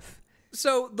off.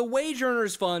 So the wage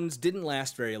earners funds didn't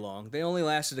last very long. They only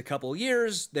lasted a couple of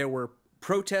years. There were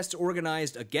protests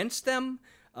organized against them,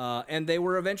 and they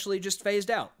were eventually just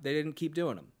phased out. They didn't keep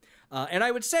doing them. And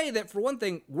I would say that, for one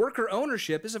thing, worker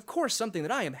ownership is, of course, something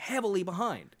that I am heavily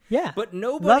behind. Yeah, but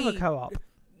nobody... Love a co-op.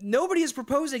 Nobody is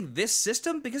proposing this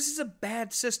system because it's a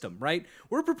bad system, right?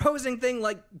 We're proposing things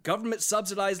like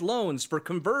government-subsidized loans for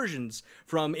conversions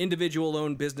from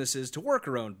individual-owned businesses to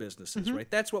worker-owned businesses, right?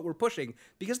 That's what we're pushing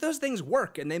because those things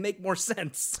work and they make more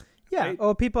sense. Yeah, right?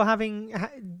 or people having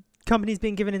companies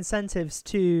being given incentives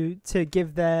to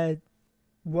give their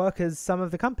workers some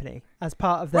of the company as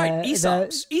part of their right,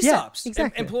 ESOPs, Yeah,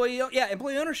 exactly.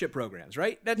 Employee ownership programs,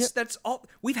 right? That's all.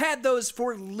 We've had those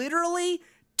for literally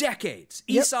decades.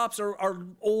 ESOPs are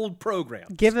old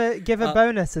programs. Give a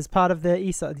bonus as part of the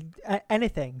ESOP.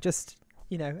 Anything, just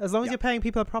as long as you're paying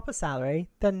people a proper salary,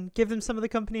 then give them some of the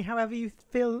company however you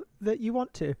feel that you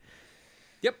want to.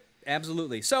 Yep,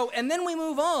 absolutely. So, and then we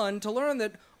move on to learn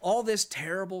that all this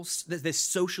this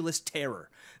socialist terror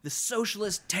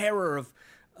of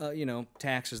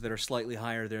taxes that are slightly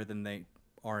higher there than they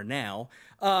are now,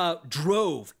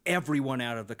 drove everyone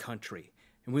out of the country.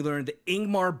 And we learned that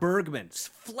Ingmar Bergman,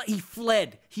 he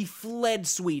fled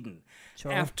Sweden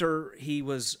after he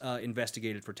was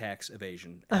investigated for tax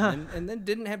evasion, and then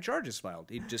didn't have charges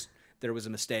filed. There was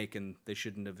a mistake and they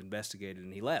shouldn't have investigated,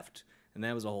 and he left. And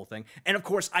that was the whole thing. And of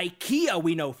course, IKEA,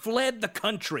 we know, fled the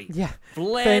country. Yeah,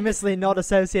 famously not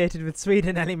associated with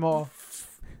Sweden anymore.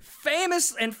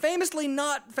 Famously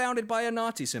not founded by a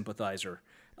Nazi sympathizer.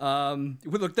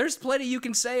 Look, there's plenty you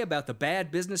can say about the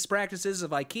bad business practices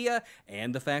of IKEA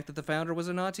and the fact that the founder was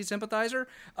a Nazi sympathizer.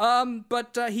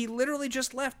 But he literally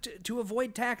just left to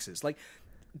avoid taxes. Like,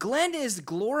 Glenn is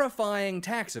glorifying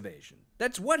tax evasion.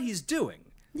 That's what he's doing.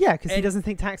 Yeah, because he doesn't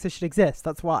think taxes should exist.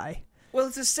 That's why. Well,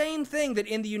 it's the same thing that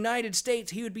in the United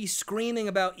States he would be screaming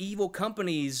about evil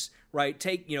companies, right?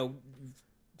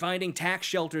 Finding tax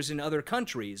shelters in other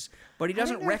countries, but he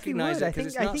doesn't recognize it because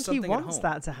it's not something at home. I think he wants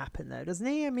that to happen, though, doesn't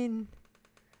he? I mean,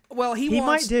 well, he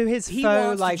might do his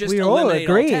faux, like, we all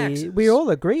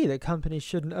agree that companies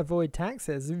shouldn't avoid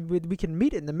taxes. We can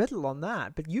meet in the middle on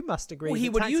that, but you must agree he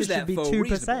that would taxes use that should be faux 2%.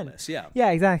 reasonableness, yeah.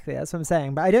 Yeah, exactly. That's what I'm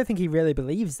saying. But I don't think he really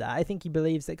believes that. I think he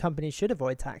believes that companies should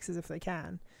avoid taxes if they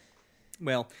can.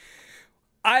 Well,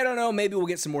 I don't know. Maybe we'll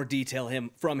get some more detail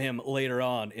from him later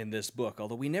on in this book,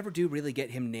 although we never do really get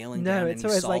him nailing down any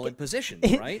solid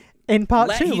positions, right? In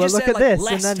part 2, we'll look at this,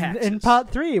 and then taxes. In part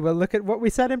 3, we'll look at what we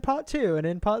said in part 2, and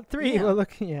in part 3, we'll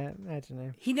look. Yeah, I don't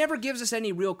know. He never gives us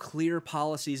any real clear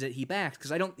policies that he backs,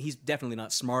 because he's definitely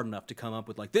not smart enough to come up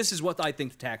with, like, this is what I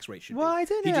think the tax rate should be. Well, I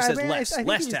don't know. He just says I less think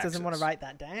he just taxes. doesn't want to write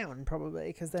that down, probably,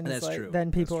 because then That's true.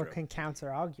 Then people can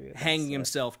counter-argue. Hanging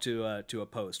himself to a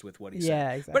post with what he said.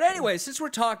 Yeah, exactly. But anyway, since we're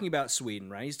talking about Sweden,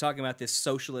 right? He's talking about this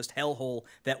socialist hellhole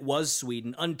that was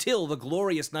Sweden until the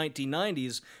glorious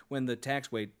 1990s when the tax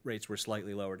rates were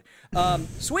slightly lowered.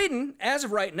 Sweden, as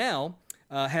of right now,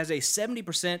 has a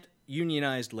 70%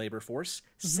 unionized labor force.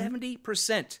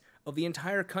 70% of the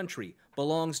entire country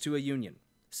belongs to a union.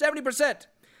 70%.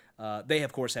 They,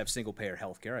 of course, have single-payer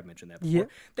health care. I've mentioned that before. Yep.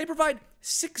 They provide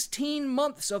 16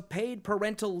 months of paid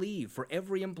parental leave for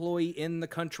every employee in the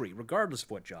country, regardless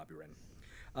of what job you're in.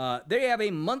 They have a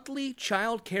monthly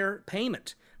child care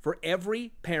payment for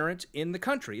every parent in the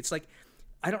country. It's like,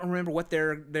 I don't remember what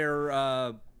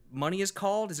their money is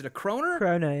called. Is it a kroner?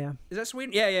 Kroner, yeah. Is that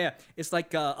Sweden? Yeah. It's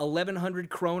like 1,100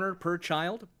 kroner per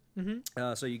child.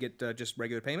 Mm-hmm. So you get just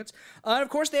regular payments. And of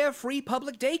course, they have free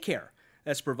public daycare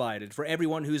that's provided for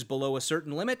everyone who's below a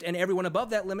certain limit, and everyone above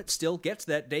that limit still gets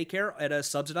that daycare at a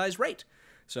subsidized rate.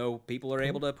 So people are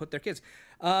able to put their kids.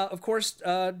 Of course,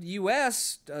 the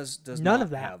U.S. does not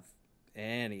have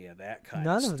any of that kind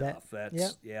of stuff.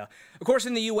 Yeah. Of course,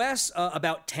 in the U.S.,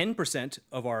 about 10%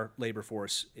 of our labor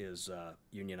force is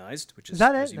unionized, which is,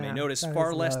 as you may notice,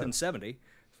 far less than 70.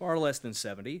 Far less than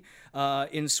 70.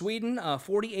 In Sweden,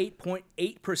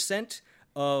 48.8%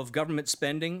 of government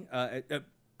spending.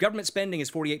 Government spending is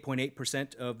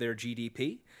 48.8% of their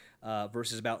GDP.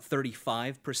 Versus about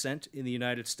 35% in the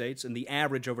United States. And the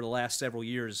average over the last several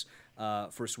years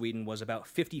for Sweden was about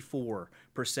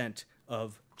 54%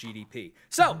 of GDP.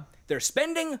 So they're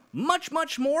spending much,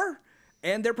 much more,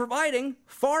 and they're providing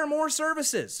far more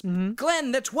services. Mm-hmm.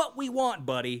 Glenn, that's what we want,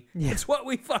 buddy. Yeah. It's what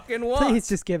we fucking want. Please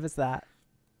just give us that.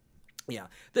 Yeah.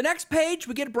 The next page,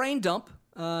 we get a brain dump.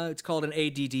 It's called an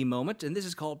ADD moment, and this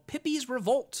is called Pippi's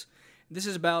Revolt. This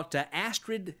is about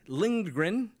Astrid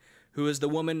Lindgren, who is the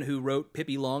woman who wrote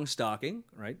Pippi Longstocking,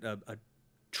 right? A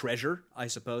treasure, I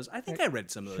suppose. I think I read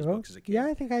some of those books as a kid. Yeah,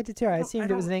 I think I did too. I assumed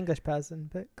it was an English person,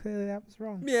 but clearly that was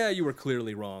wrong. Yeah, you were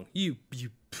clearly wrong.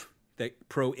 That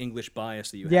pro-English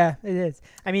bias that you have. Yeah, it is.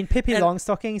 I mean, Pippi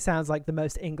Longstocking sounds like the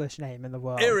most English name in the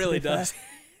world. It really does.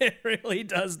 It really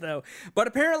does, though. But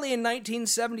apparently in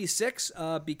 1976,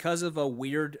 because of a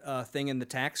weird thing in the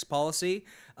tax policy,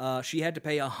 she had to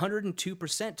pay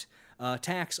 102%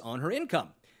 tax on her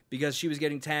income, because she was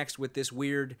getting taxed with this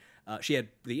weird, she had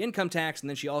the income tax, and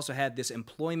then she also had this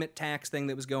employment tax thing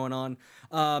that was going on.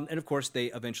 And of course, they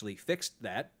eventually fixed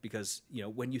that, because,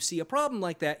 when you see a problem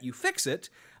like that, you fix it.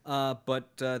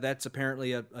 But that's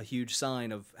apparently a huge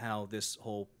sign of how this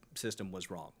whole system was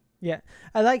wrong. Yeah,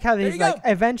 I like how these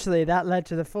eventually that led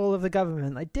to the fall of the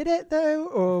government. Like, did it though,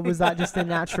 or was that just a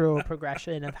natural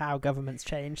progression of how governments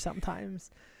change sometimes?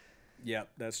 Yeah,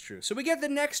 that's true. So we get the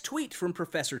next tweet from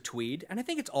Professor Tweed, and I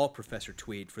think it's all Professor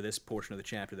Tweed for this portion of the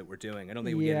chapter that we're doing. I don't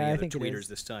think we get any other tweeters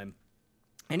this time.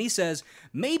 And he says,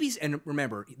 maybe, and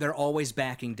remember, they're always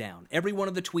backing down. Every one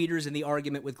of the tweeters in the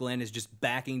argument with Glenn is just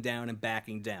backing down and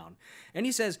backing down. And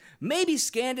he says, maybe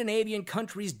Scandinavian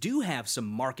countries do have some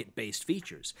market-based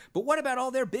features, but what about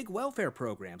all their big welfare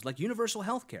programs like universal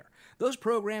health care? Those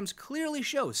programs clearly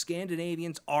show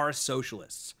Scandinavians are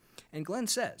socialists. And Glenn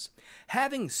says,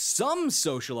 having some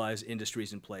socialized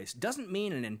industries in place doesn't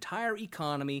mean an entire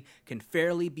economy can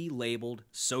fairly be labeled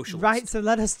socialist. Right, so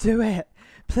let us do it,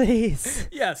 please.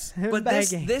 Yes, but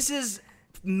this is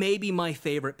maybe my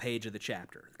favorite page of the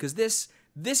chapter, because this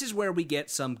is where we get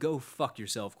some go fuck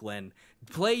yourself, Glenn.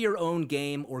 Play your own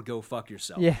game or go fuck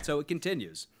yourself. Yeah. So it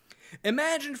continues.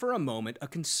 Imagine for a moment a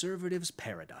conservative's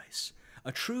paradise,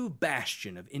 a true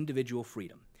bastion of individual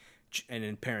freedom. And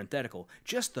in parenthetical,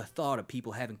 just the thought of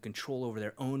people having control over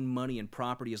their own money and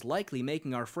property is likely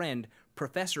making our friend,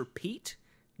 Professor Pete,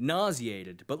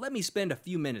 nauseated. But let me spend a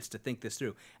few minutes to think this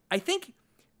through. I think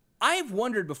I've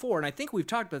wondered before, and I think we've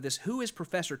talked about this, who is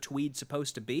Professor Tweed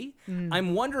supposed to be?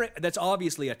 I'm wondering, that's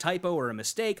obviously a typo or a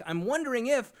mistake. I'm wondering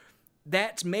if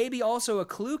that's maybe also a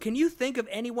clue. Can you think of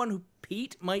anyone who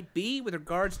Pete might be with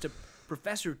regards to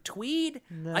Professor Tweed?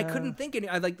 No. I couldn't think any.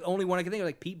 I like the only one I can think of,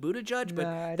 like Pete Buttigieg,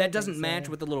 but that doesn't match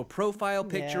what the little profile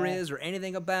picture is or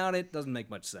anything about it. Doesn't make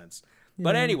much sense.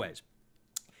 But anyways,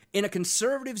 in a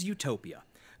conservative's utopia,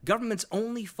 government's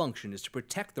only function is to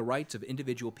protect the rights of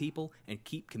individual people and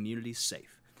keep communities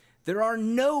safe. There are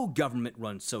no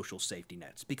government-run social safety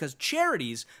nets because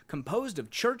charities composed of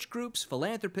church groups,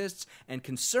 philanthropists, and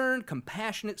concerned,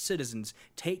 compassionate citizens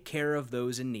take care of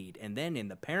those in need. And then in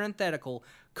the parenthetical,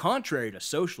 contrary to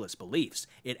socialist beliefs,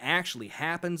 it actually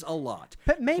happens a lot.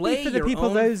 But maybe for the people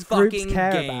those groups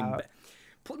care about.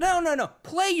 No.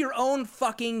 Play your own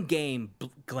fucking game,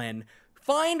 Glenn.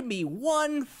 Find me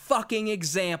one fucking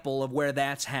example of where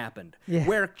that's happened. Yeah.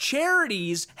 Where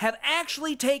charities have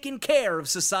actually taken care of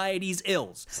society's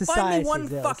ills. Find me one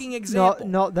fucking example.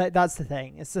 Not that. That's the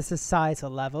thing. It's a societal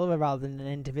level rather than an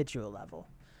individual level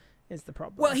is the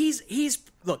problem. Well,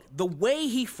 look, the way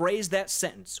he phrased that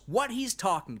sentence, what he's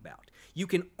talking about, you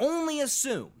can only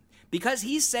assume, because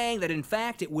he's saying that in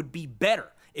fact it would be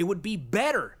better. It would be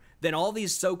better than all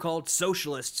these so-called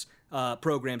socialists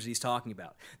programs he's talking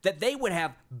about, that they would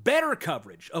have better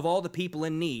coverage of all the people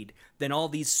in need than all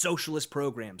these socialist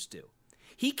programs do.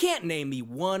 He can't name me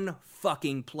one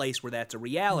fucking place where that's a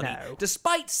reality,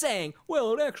 despite saying,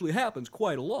 well, it actually happens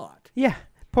quite a lot. Yeah,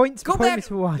 points for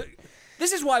one.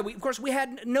 This is why,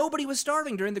 nobody was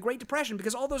starving during the Great Depression,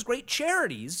 because all those great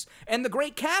charities and the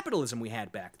great capitalism we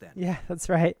had back then. Yeah, that's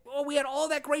right. Oh, we had all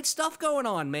that great stuff going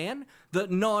on, man. The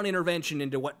non-intervention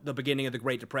into the beginning of the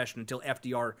Great Depression until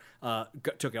FDR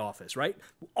took office, right?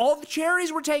 All the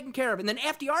charities were taken care of, and then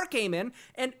FDR came in,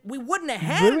 and we wouldn't have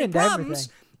had any problems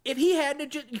if he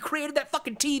hadn't just created that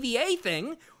fucking TVA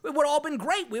thing. It would have all been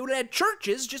great. We would have had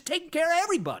churches just taking care of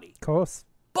everybody. Of course.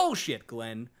 Bullshit,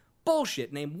 Glenn.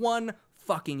 Bullshit. Name one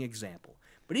fucking example.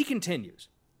 But he continues.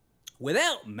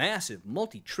 Without massive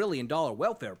multi-trillion-dollar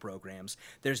welfare programs,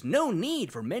 there's no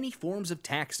need for many forms of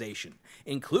taxation,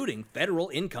 including federal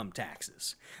income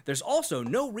taxes. There's also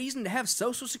no reason to have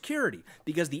Social Security,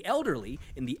 because the elderly,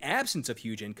 in the absence of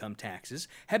huge income taxes,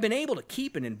 have been able to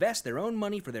keep and invest their own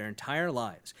money for their entire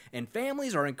lives, and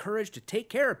families are encouraged to take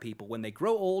care of people when they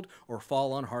grow old or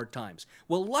fall on hard times.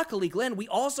 Well, luckily, Glenn, we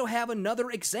also have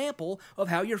another example of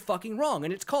how you're fucking wrong,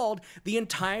 and it's called the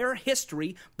entire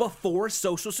history before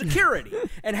Social Security.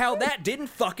 And how that didn't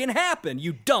fucking happen,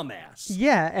 you dumbass.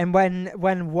 Yeah, and when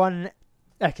one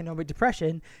economic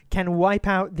depression can wipe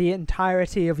out the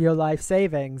entirety of your life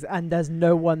savings and there's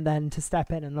no one then to step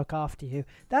in and look after you,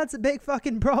 that's a big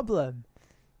fucking problem.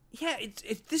 Yeah,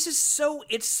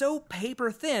 it's so paper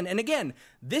thin. And again,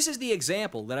 this is the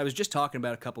example that I was just talking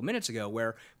about a couple minutes ago,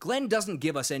 where Glenn doesn't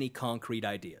give us any concrete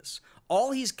ideas.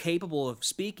 All he's capable of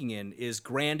speaking in is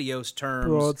grandiose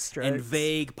terms and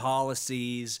vague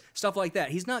policies, stuff like that.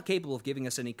 He's not capable of giving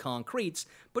us any concretes,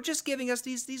 but just giving us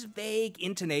these vague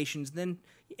intonations, then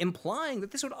implying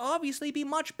that this would obviously be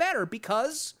much better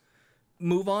because...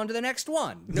 Move on to the next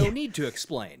one. No need to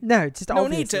explain. No, just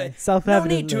obviously.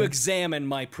 Self-evidently. No need to examine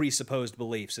my presupposed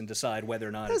beliefs and decide whether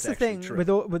or not it's actually true. That's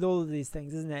the thing with all of these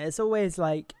things, isn't it? It's always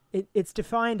like, it's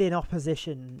defined in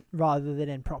opposition rather than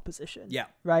in proposition. Yeah.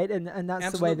 Right? And that's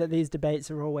Absolutely. the way that these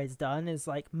debates are always done, is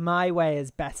like, my way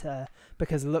is better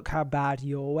because look how bad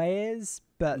your way is,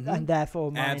 and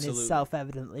therefore mine Absolutely. is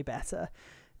self-evidently better.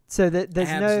 So that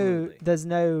there's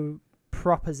no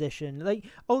proposition. Like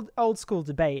old school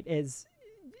debate is,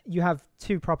 you have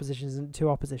two propositions and two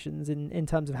oppositions in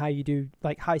terms of how you do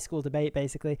like high school debate.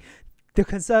 Basically, the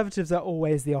conservatives are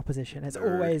always the opposition. It's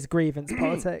always grievance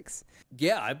politics.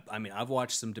 Yeah, I mean, I've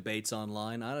watched some debates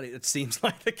online. It seems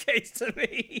like the case to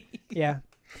me. Yeah.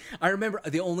 I remember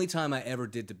the only time I ever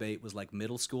did debate was like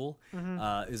middle school.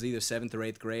 It was either 7th or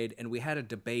 8th grade, and we had a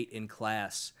debate in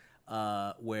class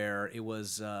where it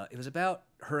was about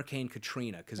Hurricane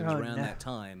Katrina, because it was around that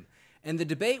time. And the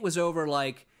debate was over,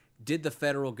 like, did the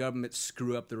federal government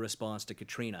screw up the response to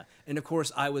Katrina? And of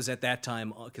course, I was at that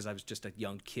time, because I was just a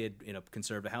young kid in a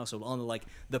conservative household, on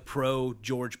the pro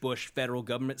George Bush federal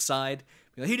government side.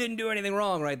 He didn't do anything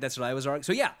wrong, right? That's what I was arguing.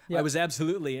 So yeah, I was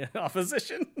absolutely in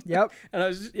opposition. Yep. And I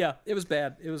was it was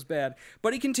bad. It was bad.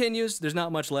 But he continues, there's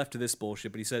not much left to this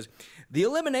bullshit, but he says, the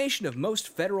elimination of most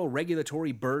federal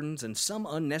regulatory burdens and some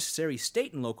unnecessary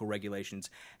state and local regulations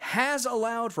has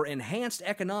allowed for enhanced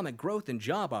economic growth and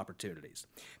job opportunities.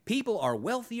 People are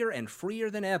wealthier and freer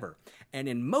than ever, and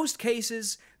in most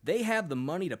cases, they have the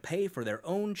money to pay for their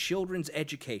own children's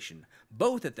education,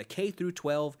 both at the K through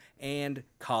 12 and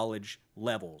college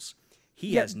levels.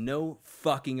 He has no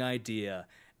fucking idea,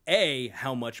 A,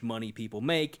 how much money people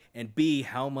make, and B,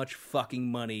 how much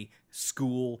fucking money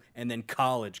school and then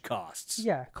college costs.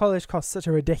 Yeah, college costs such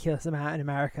a ridiculous amount in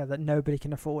America that nobody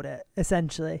can afford it,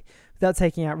 essentially, without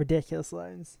taking out ridiculous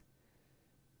loans.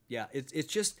 Yeah,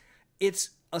 it's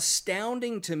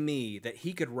astounding to me that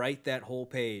he could write that whole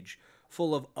page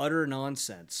full of utter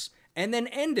nonsense and then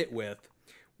end it with,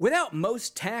 without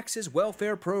most taxes,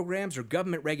 welfare programs, or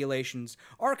government regulations,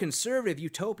 our conservative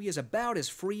utopia is about as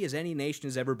free as any nation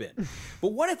has ever been.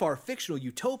 But what if our fictional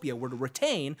utopia were to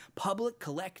retain public,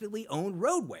 collectively owned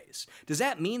roadways? Does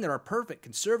that mean that our perfect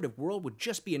conservative world would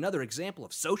just be another example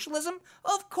of socialism?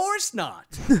 Of course not.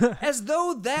 As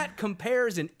though that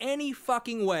compares in any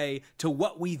fucking way to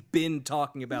what we've been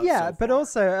talking about so far. But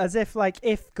also as if, like,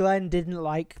 if Glenn didn't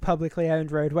like publicly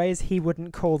owned roadways, he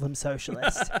wouldn't call them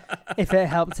socialist if it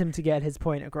helped him to get his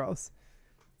point across.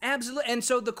 Absolutely. And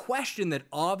so the question that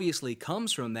obviously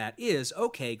comes from that is,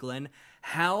 okay, Glenn,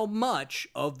 how much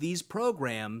of these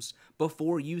programs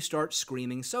before you start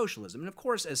screaming socialism? And of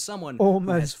course, as someone who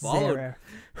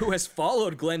has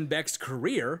followed Glenn Beck's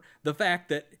career, the fact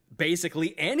that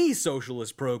basically any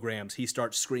socialist programs he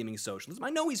starts screaming socialism, I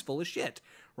know he's full of shit,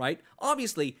 right?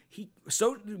 Obviously,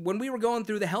 when we were going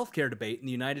through the healthcare debate in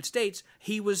the United States,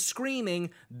 he was screaming,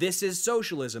 this is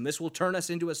socialism, this will turn us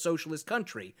into a socialist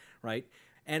country, right?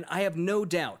 And I have no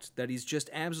doubt that he's just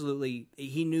absolutely,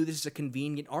 he knew this is a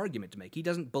convenient argument to make. He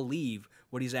doesn't believe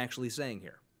what he's actually saying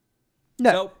here.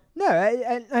 And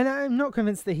I'm not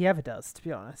convinced that he ever does, to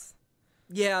be honest.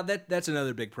 Yeah, that's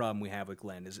another big problem we have with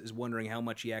Glenn, is wondering how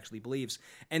much he actually believes.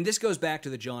 And this goes back to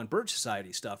the John Birch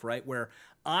Society stuff, right? Where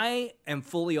I am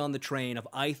fully on the train of,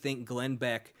 I think Glenn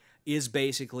Beck is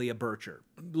basically a Bircher.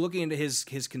 Looking into his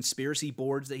conspiracy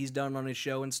boards that he's done on his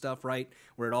show and stuff, right?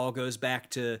 Where it all goes back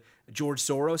to George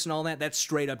Soros and all that. That's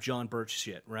straight up John Birch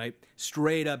shit, right?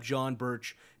 Straight up John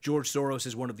Birch. George Soros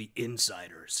is one of the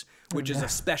insiders, which is a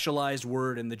specialized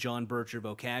word in the John Bircher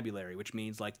vocabulary, which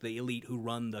means like the elite who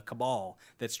run the cabal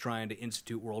that's trying to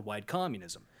institute worldwide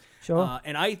communism. Sure.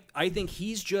 And I think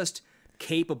he's just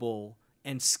capable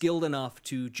and skilled enough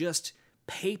to just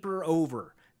paper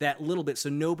over that little bit so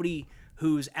nobody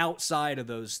who's outside of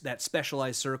that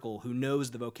specialized circle who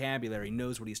knows the vocabulary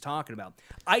knows what he's talking about.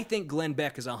 I think Glenn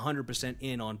Beck is 100%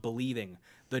 in on believing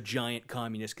the giant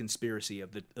communist conspiracy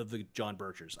of the John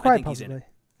Birchers. Quite I think possibly. He's in it.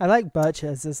 I like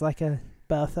Birchers as like a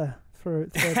Bertha for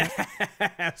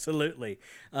Absolutely.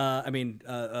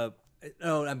 No,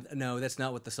 that's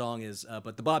not what the song is.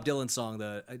 But the Bob Dylan song,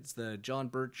 it's the John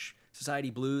Birch Society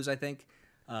Blues, I think.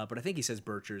 But I think he says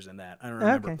Birchers in that. I don't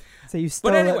remember. Okay. So you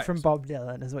stole it from Bob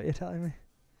Dylan, is what you're telling me.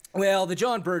 Well, the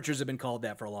John Birchers have been called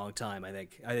that for a long time, I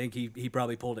think. I think he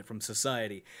probably pulled it from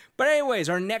Society. But anyways,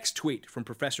 our next tweet from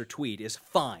Professor Tweed is,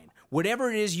 fine. Whatever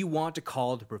it is you want to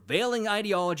call the prevailing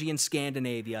ideology in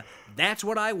Scandinavia, that's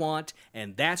what I want,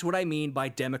 and that's what I mean by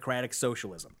democratic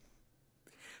socialism.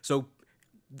 So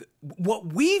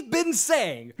what we've been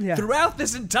saying throughout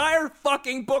this entire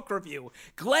fucking book review,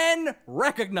 Glenn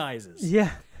recognizes.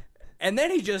 Yeah. And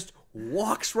then he just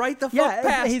walks right the fuck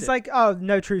past he's it. like, oh,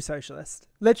 no true socialist.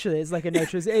 Literally, it's like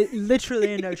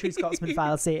literally a no true Scotsman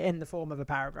fallacy in the form of a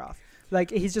paragraph. Like,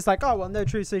 he's just like, oh, well, no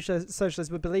true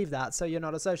socialist would believe that, so you're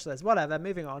not a socialist. Whatever,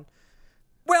 moving on.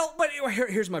 Well, but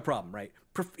here's my problem, right?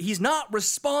 He's not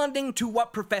responding to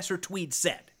what Professor Tweed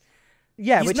said.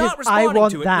 Yeah, He's which not is, I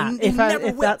want to it, that. and he never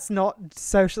If will. that's not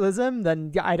socialism,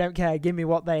 then I don't care. Give me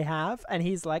what they have. And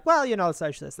he's like, well, you're not a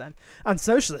socialist then. And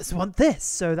socialists want this,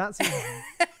 so that's...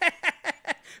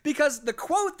 Because the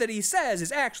quote that he says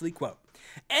is actually, quote,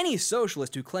 any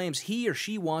socialist who claims he or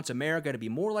she wants America to be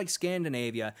more like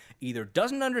Scandinavia either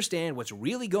doesn't understand what's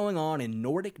really going on in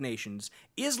Nordic nations,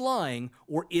 is lying,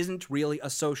 or isn't really a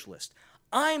socialist.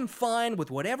 I'm fine with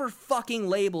whatever fucking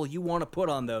label you want to put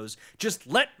on those. Just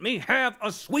let me have a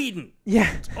Sweden.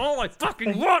 Yeah. That's all I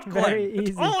fucking want, Glenn. Very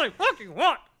easy. That's all I fucking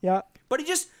want. Yeah. But he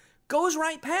just goes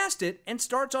right past it and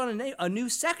starts on a new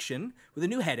section with a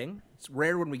new heading. It's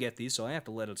rare when we get these, so I have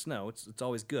to let us know. It's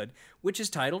always good, which is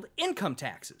titled Income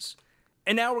Taxes.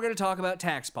 And now we're going to talk about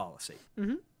tax policy.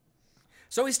 Mm-hmm.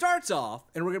 So he starts off,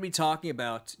 and we're going to be talking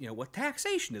about, what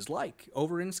taxation is like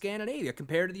over in Scandinavia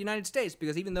compared to the United States,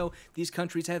 because even though these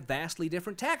countries have vastly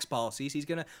different tax policies, he's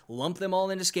going to lump them all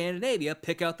into Scandinavia,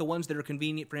 pick out the ones that are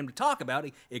convenient for him to talk about,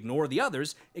 ignore the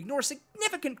others, ignore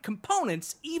significant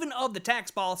components even of the tax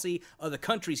policy of the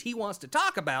countries he wants to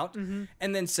talk about, and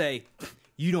then say,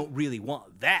 you don't really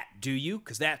want that, do you?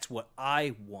 Because that's what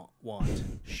I want.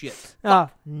 Shit. Oh,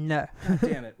 no. God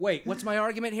damn it. Wait, what's my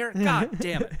argument here? God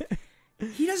damn it.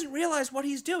 He doesn't realize what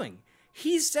he's doing.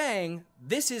 He's saying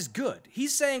this is good.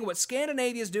 He's saying what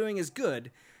Scandinavia is doing is good.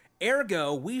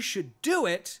 Ergo, we should do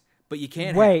it, but you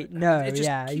can't Wait, have it. no, It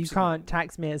just you keeps it can't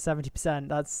tax me at 70%.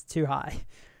 That's too high.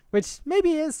 Which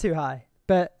maybe is too high.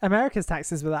 But America's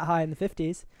taxes were that high in the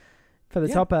 50s for the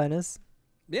top earners.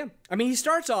 Yeah. I mean, he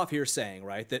starts off here saying,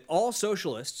 right, that all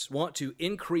socialists want to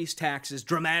increase taxes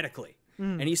dramatically.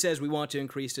 And he says we want to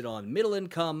increase it on middle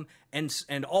income and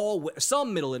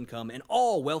some middle income and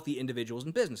all wealthy individuals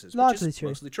and businesses. Largely which is true.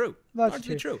 Mostly true.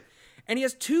 Largely true. And he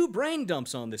has two brain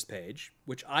dumps on this page,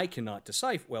 which I cannot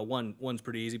decipher. Well, one's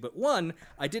pretty easy, but one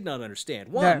I did not understand.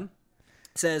 One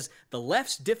says the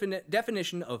left's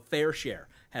definition of fair share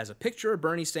has a picture of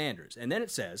Bernie Sanders, and then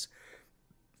it says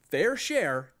fair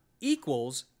share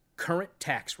equals current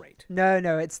tax rate. No,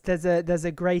 there's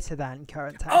a greater than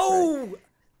current tax rate.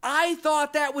 I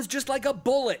thought that was just like a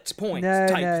bullet point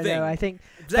type thing. No, I think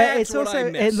that's it's what also,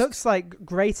 I missed. it looks like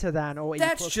greater than or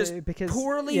That's equal just to, because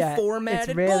poorly formatted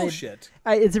it's really, bullshit.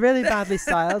 It's really badly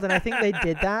styled, and I think they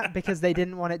did that because they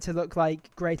didn't want it to look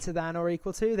like greater than or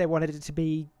equal to. They wanted it to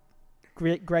be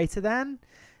greater than.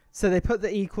 So they put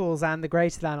the equals and the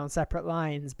greater than on separate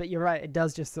lines, but you're right, it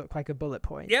does just look like a bullet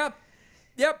point. Yep.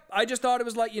 I just thought it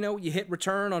was like, you hit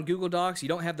return on Google Docs. You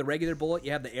don't have the regular bullet.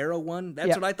 You have the arrow one.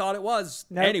 That's what I thought it was.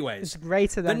 Nope, Anyways. It's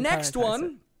greater than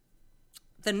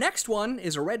The next one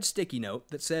is a red sticky note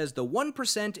that says the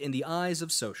 1% in the eyes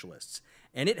of socialists.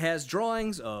 And it has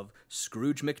drawings of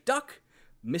Scrooge McDuck,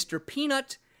 Mr.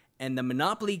 Peanut, and the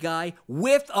Monopoly guy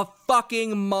with a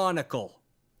fucking monocle.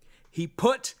 He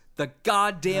put the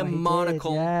goddamn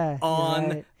monocle on...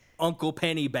 Right. Uncle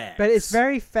Pennybags. But it's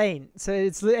very faint, so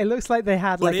it looks like they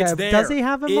had but like a... There. Does he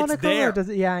have a monocle? There. Or does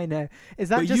it, yeah, I know. Is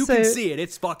that but just you so... can see it.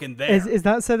 It's fucking there. Is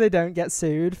that so they don't get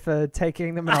sued for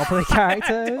taking the Monopoly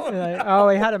character? Like, oh,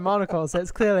 he had a monocle, so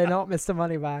it's clearly not Mr.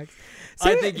 Moneybags. So,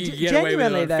 I think you get away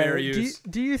with it on fair use.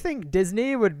 Do you think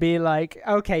Disney would be like,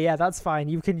 okay, yeah, that's fine,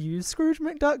 you can use Scrooge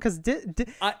McDuck? Because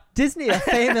Disney are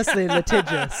famously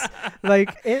litigious.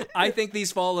 I think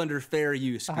these fall under fair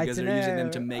use because they're using them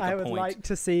to make a point. I would like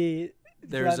to see...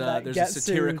 There's a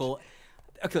satirical...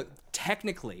 Okay,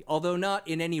 technically, although not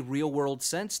in any real-world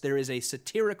sense, there is a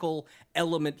satirical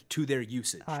element to their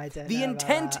usage. The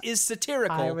intent is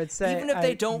satirical, I would say, even if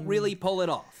they don't really pull it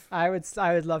off. I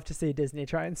would love to see Disney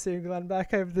try and sue Glenn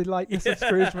Beck over the likeness of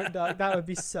Scrooge McDuck. That would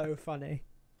be so funny.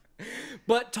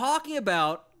 But talking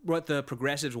about what the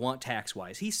progressives want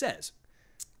tax-wise, he says...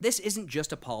 This isn't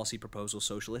just a policy proposal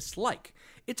socialists like.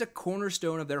 It's a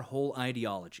cornerstone of their whole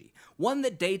ideology, one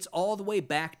that dates all the way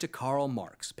back to Karl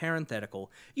Marx,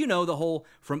 parenthetical, the whole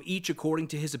from each according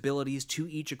to his abilities to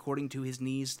each according to his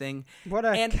needs thing. What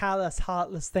a callous,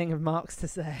 heartless thing of Marx to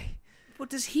say. Well,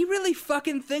 does he really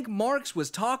fucking think Marx was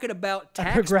talking about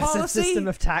tax progressive policy? System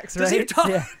of tax rate?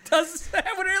 Does that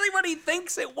really what he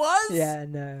thinks it was? Yeah,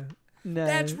 no.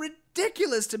 That's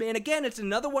ridiculous to me. And again, it's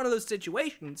another one of those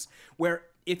situations where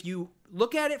if you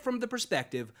look at it from the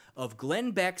perspective of Glenn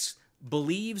Beck's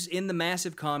believes in the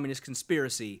massive communist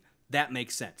conspiracy, that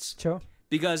makes sense. Sure.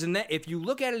 Because if you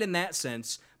look at it in that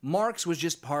sense, Marx was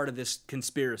just part of this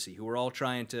conspiracy who were all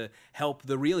trying to help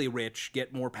the really rich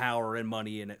get more power and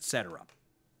money and etc.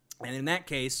 And in that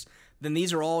case, then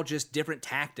these are all just different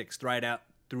tactics tried out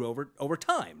through over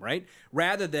time, right?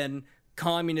 Rather than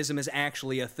communism is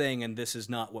actually a thing and this is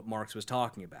not what Marx was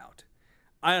talking about.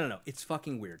 I don't know. It's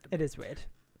fucking weird to me. It is weird.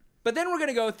 But then we're going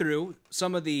to go through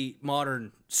some of the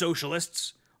modern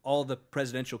socialists, all the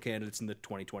presidential candidates in the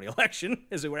 2020 election,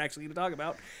 as we're actually going to talk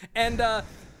about, and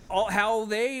how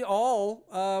they all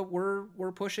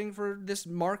were pushing for this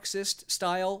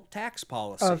Marxist-style tax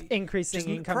policy. Of increasing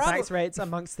income tax rates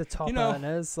amongst the top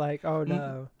earners. Like, oh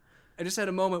no. I just had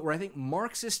a moment where I think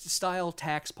Marxist-style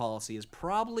tax policy is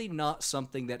probably not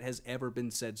something that has ever been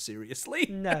said seriously.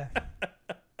 No.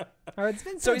 Oh, it's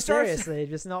been said seriously,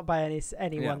 just not by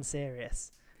anyone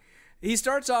serious. He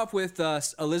starts off with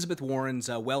Elizabeth Warren's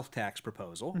wealth tax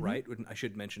proposal, right? I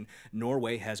should mention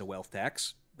Norway has a wealth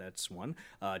tax. That's one.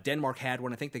 Denmark had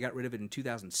one. I think they got rid of it in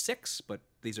 2006, but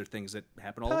these are things that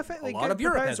happen all Perfectly a lot good of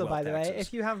Europe proposal, has wealth by the taxes. way.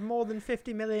 If you have more than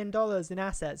 $50 million in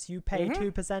assets, you pay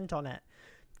 2% on it.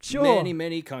 Sure.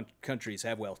 Many countries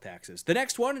have wealth taxes. The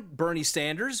next one, Bernie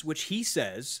Sanders, which he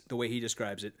says, the way he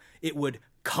describes it, it would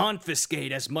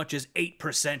confiscate as much as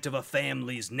 8% of a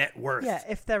family's net worth. Yeah,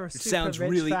 if they're a It super sounds rich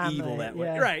really family, evil that way.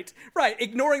 yeah. Right.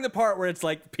 Ignoring the part where it's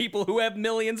like people who have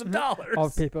millions of dollars.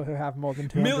 Of people who have more than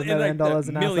 $200 million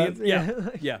in assets.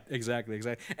 Yeah, exactly.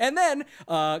 And then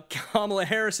Kamala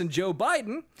Harris and Joe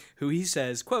Biden, who he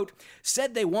says, quote,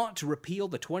 said they want to repeal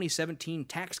the 2017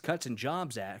 Tax Cuts and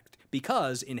Jobs Act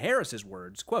because, in Harris's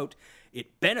words, quote,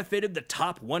 it benefited the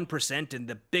top 1% and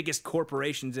the biggest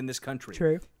corporations in this country.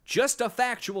 True. Just a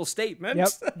factual statement. Yep,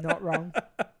 not wrong.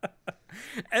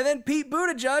 And then Pete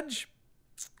Buttigieg,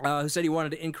 who said he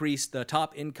wanted to increase the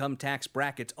top income tax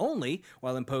brackets only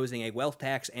while imposing a wealth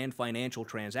tax and financial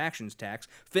transactions tax.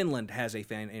 Finland has a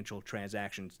financial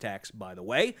transactions tax, by the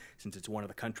way, since it's one of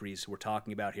the countries we're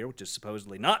talking about here, which is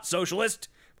supposedly not socialist,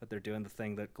 but they're doing the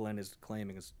thing that Glenn is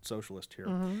claiming is socialist here.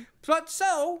 But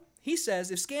so, he says,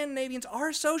 if Scandinavians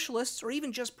are socialists or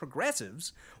even just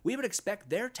progressives, we would expect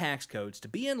their tax codes to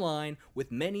be in line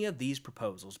with many of these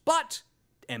proposals. But,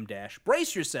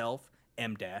 brace yourself,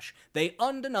 they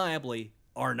undeniably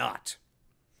are not.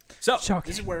 So,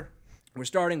 This is where we're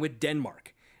starting with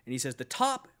Denmark. And he says the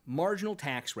top marginal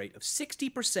tax rate of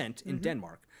 60% in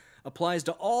Denmark applies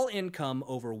to all income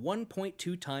over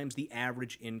 1.2 times the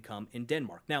average income in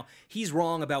Denmark. Now, he's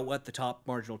wrong about what the top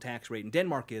marginal tax rate in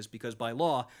Denmark is because by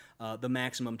law, the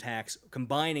maximum tax,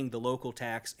 combining the local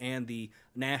tax and the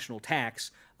national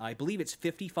tax, I believe it's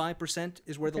 55%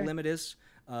 is where the limit is.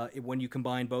 When you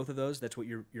combine both of those, that's what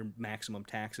your maximum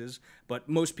tax is. But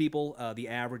most people, the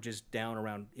average is down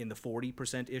around in the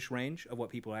 40%-ish range of what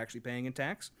people are actually paying in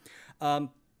tax.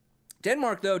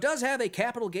 Denmark, though, does have a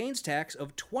capital gains tax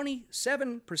of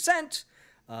 27%.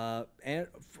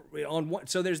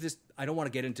 So there's this. I don't want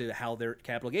to get into how their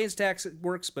capital gains tax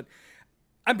works, but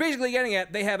I'm basically getting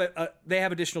at they have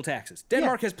additional taxes.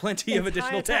 Denmark has plenty of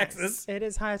additional taxes. It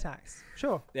is higher tax.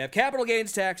 Sure. They have capital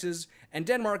gains taxes, and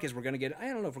Denmark, as we're going to get, I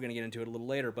don't know if we're going to get into it a little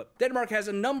later, but Denmark has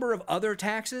a number of other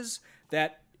taxes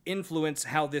that influence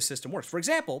how this system works. For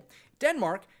example,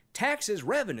 Denmark taxes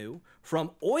revenue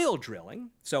from oil drilling,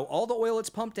 so all the oil that's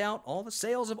pumped out, all the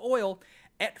sales of oil,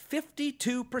 at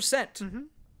 52%.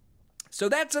 So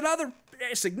that's another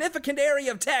significant area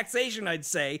of taxation, I'd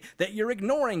say, that you're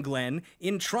ignoring, Glenn,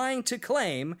 in trying to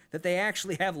claim that they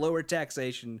actually have lower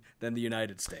taxation than the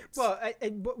United States. Well,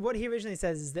 what he originally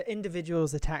says is that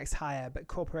individuals are taxed higher, but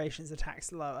corporations are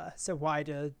taxed lower. So why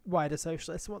do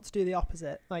socialists want to do the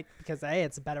opposite? Like, because A,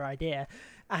 it's a better idea,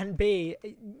 and B,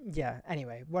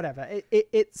 anyway, whatever.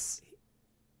 It's...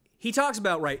 He talks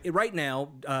about, right now,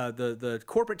 the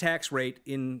corporate tax rate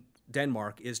in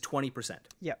Denmark is 20%.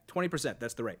 Yeah. 20%,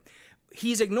 that's the rate.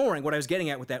 He's ignoring what I was getting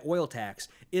at with that oil tax,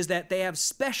 is that they have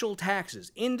special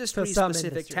taxes,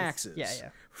 industry-specific taxes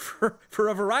for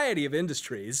a variety of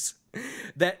industries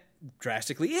that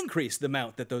drastically increase the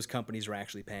amount that those companies are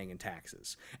actually paying in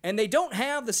taxes. And they don't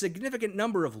have the significant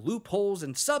number of loopholes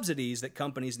and subsidies that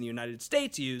companies in the United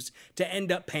States use to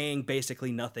end up paying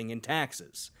basically nothing in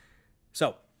taxes.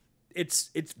 So, it's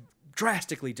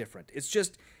drastically different.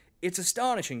 It's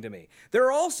astonishing to me. There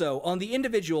are also, on the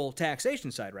individual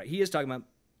taxation side, right, he is talking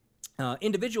about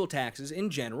individual taxes in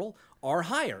general are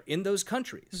higher in those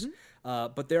countries.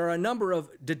 But there are a number of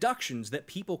deductions that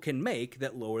people can make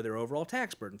that lower their overall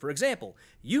tax burden. For example,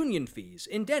 union fees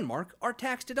in Denmark are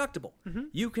tax deductible.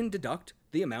 You can deduct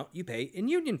the amount you pay in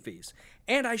union fees.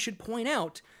 And I should point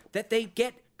out that they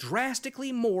get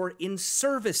drastically more in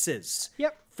services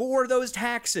Yep. for those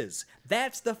taxes.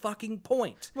 That's the fucking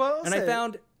point. Well, and I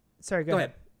found... Sorry, go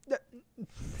ahead.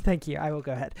 Thank you. I will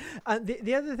go ahead.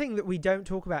 The other thing that we don't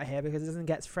talk about here, because it doesn't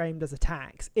get framed as a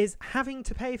tax, is having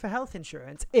to pay for health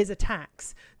insurance is a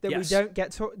tax that Yes. we don't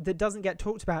get that doesn't get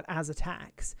talked about as a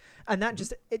tax, and that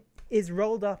just it is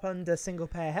rolled up under single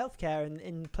payer healthcare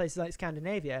in places like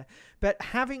Scandinavia. But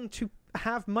having to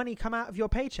have money come out of your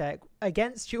paycheck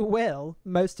against your will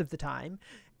most of the time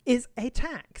is a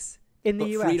tax in the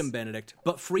US. Freedom, Benedict.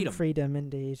 But freedom. Freedom,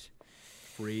 indeed.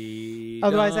 Freedom.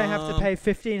 Otherwise, I have to pay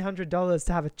 $1,500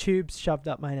 to have a tube shoved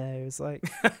up my nose. Like,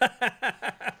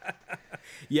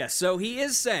 Yes, so he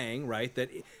is saying, right, that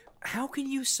how can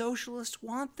you socialists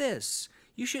want this?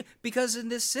 You should, because in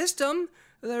this system,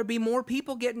 there'd be more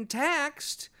people getting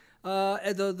taxed,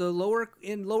 the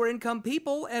lower income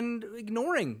people, and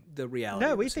ignoring the reality.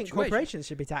 no, of we the think situation. corporations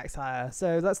should be taxed higher.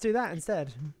 So let's do that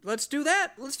instead. Let's do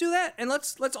that. And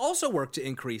let's also work to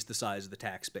increase the size of the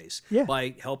tax base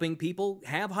by helping people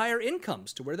have higher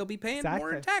incomes to where they'll be paying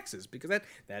more in taxes, because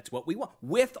that's what we want.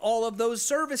 With all of those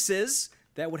services,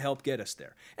 that would help get us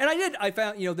there. And I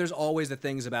found, there's always the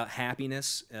things about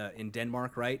happiness in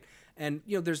Denmark, right? And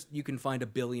you can find a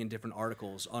billion different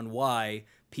articles on why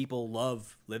people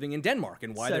love living in Denmark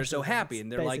and why they're so happy.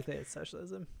 And they're basically, it's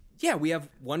socialism. Yeah, we have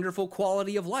wonderful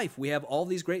quality of life. We have all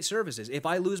these great services. If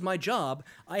I lose my job,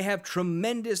 I have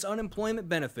tremendous unemployment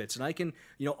benefits, and I can,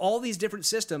 all these different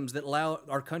systems that allow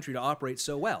our country to operate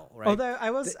so well, right? Although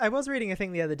I was reading a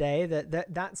thing the other day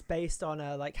that's based on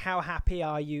a how happy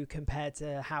are you compared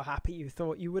to how happy you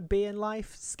thought you would be in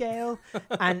life scale,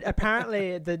 and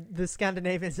apparently the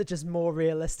Scandinavians are just more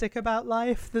realistic about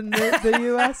life than the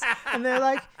US, and they're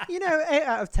like, 8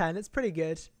 out of 10, it's pretty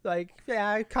good. Like, yeah,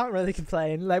 I can't really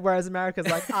complain. Like, whereas America's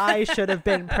like, I should have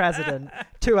been president.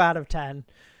 2 out of 10.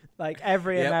 Like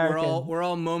every American. We're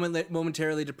all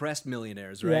momentarily depressed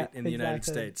millionaires, right? In the United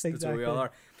States. That's what we all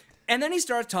are. And then he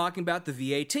starts talking about the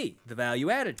VAT, the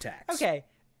value added tax. Okay.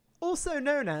 Also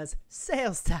known as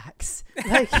sales tax.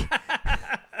 Like,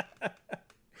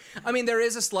 I mean, there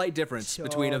is a slight difference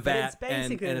between a VAT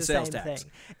and a sales tax.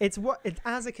 It's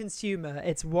as a consumer,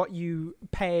 it's what you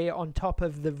pay on top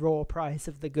of the raw price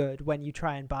of the good when you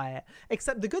try and buy it.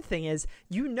 Except the good thing is,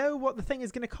 what the thing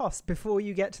is going to cost before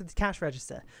you get to the cash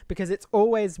register, because it's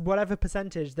always whatever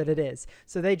percentage that it is.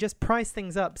 So they just price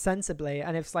things up sensibly,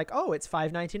 and if it's like, oh, it's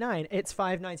 $5.99, it's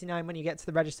 $5.99 when you get to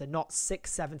the register, not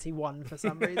 $6.71 for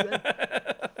some reason.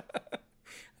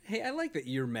 Hey, I like that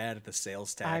you're mad at the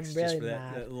sales tax. I'm really just for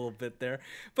mad. that little bit there.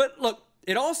 But look,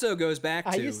 it also goes back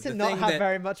to I used to the not thing have that...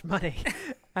 very much money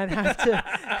and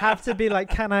have to be like,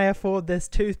 can I afford this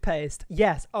toothpaste?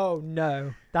 Yes. Oh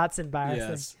no, that's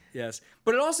embarrassing. Yes.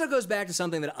 But it also goes back to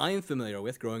something that I am familiar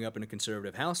with growing up in a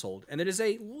conservative household, and it is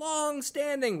a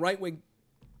long-standing right-wing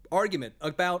argument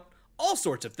about all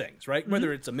sorts of things, right? Mm-hmm.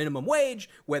 Whether it's a minimum wage,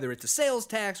 whether it's a sales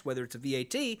tax, whether it's a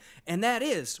VAT, and that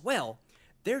is, well,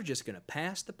 they're just going to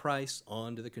pass the price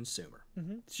on to the consumer.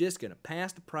 Mm-hmm. It's just going to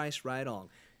pass the price right on.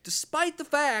 Despite the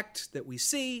fact that we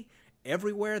see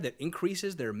everywhere that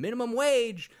increases their minimum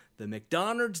wage, the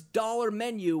McDonald's dollar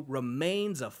menu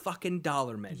remains a fucking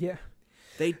dollar menu. Yeah.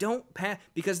 They don't pass,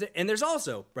 because, and there's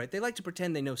also, right, they like to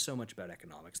pretend they know so much about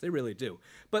economics. They really do.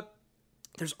 But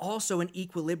there's also an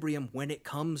equilibrium when it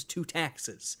comes to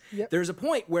taxes. Yep. There's a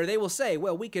point where they will say,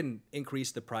 well, we can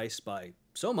increase the price by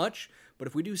so much, but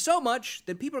if we do so much,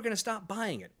 then people are going to stop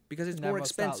buying it because it's more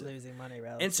expensive. Start losing money,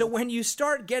 and so when you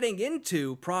start getting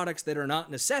into products that are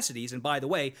not necessities, and by the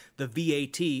way, the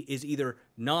VAT is either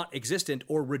not existent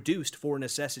or reduced for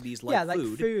necessities like food. Yeah,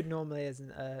 like food normally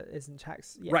isn't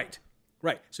taxed. Yeah.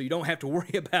 Right. So you don't have to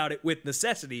worry about it with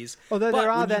necessities. Although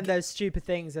there are then those stupid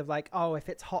things of like, oh, if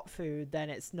it's hot food, then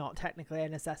it's not technically a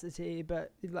necessity.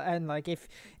 And like if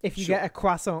you get a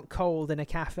croissant cold in a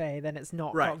cafe, then it's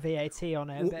not got VAT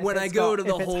on it. When I go to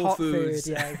the Whole Foods,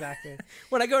 yeah, exactly.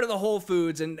 When I go to the Whole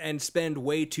Foods and spend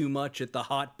way too much at the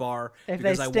hot bar, if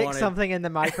they stick something in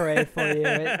the microwave for you,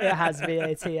 it has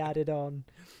VAT added on.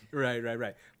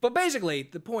 Right. But basically,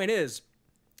 the point is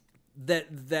that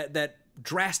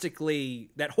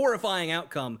horrifying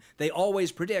outcome they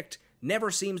always predict never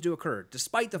seems to occur,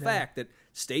 despite the fact that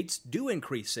states do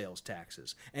increase sales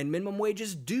taxes and minimum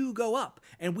wages do go up,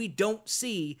 and we don't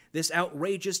see this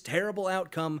outrageous, terrible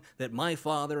outcome that my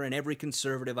father and every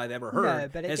conservative I've ever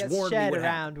heard but it has gets warned shared me would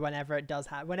around happen. whenever it does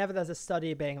happen. Whenever there's a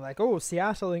study being like, oh,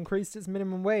 Seattle increased its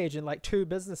minimum wage and like 2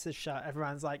 businesses shut,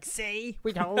 everyone's like, see,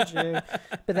 we told you.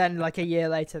 But then like a year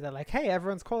later, they're like, hey,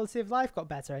 everyone's quality of life got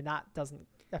better, and that doesn't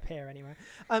up here anyway.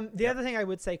 The other thing I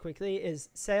would say quickly is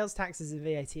sales taxes and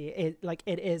VAT. It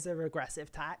is a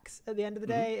regressive tax at the end of the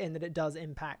day, in that it does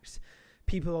impact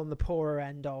people on the poorer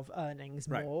end of earnings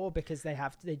more, because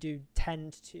they do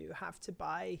tend to have to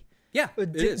buy. Yeah,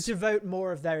 devote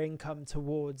more of their income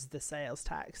towards the sales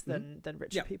tax than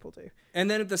richer people do. And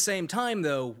then at the same time,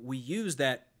 though, we use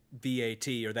that VAT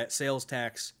or that sales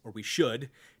tax, or we should,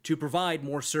 to provide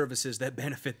more services that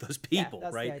benefit those people,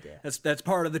 that's right? The idea. That's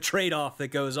part of the trade-off that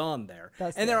goes on there.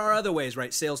 And there are other ways,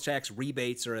 right? Sales tax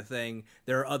rebates are a thing.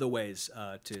 There are other ways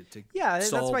to that's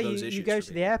solve why those issues. You go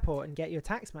to the airport and get your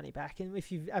tax money back. And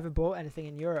if you've ever bought anything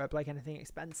in Europe, like anything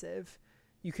expensive,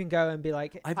 you can go and be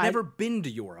like, I've never been to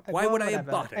Europe. Why would I have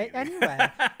bought it?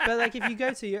 Anywhere. But like,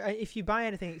 if you buy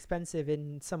anything expensive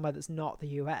in somewhere that's not the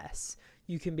US,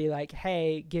 you can be like,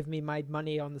 hey, give me my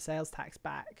money on the sales tax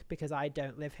back, because I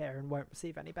don't live here and won't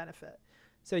receive any benefit.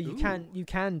 So you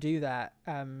can do that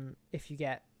if you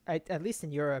get, at least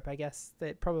in Europe, I guess,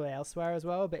 that probably elsewhere as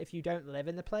well. But if you don't live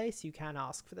in the place, you can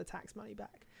ask for the tax money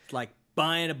back. It's like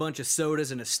buying a bunch of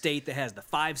sodas in a state that has the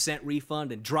 5-cent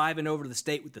refund and driving over to the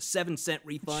state with the 7-cent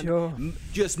refund. Sure.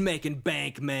 Just making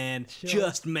bank, man. Sure.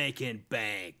 Just making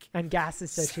bank. And gas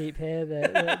is so cheap here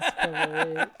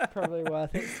that it's probably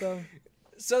worth it still.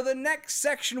 So the next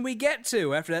section we get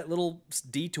to, after that little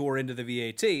detour into the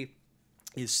VAT,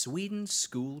 is Sweden's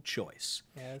school choice,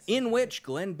 in which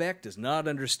Glenn Beck does not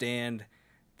understand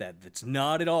that it's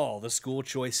not at all the school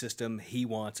choice system he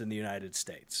wants in the United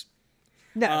States.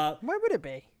 No, why would it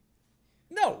be?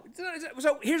 No.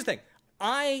 So here's the thing.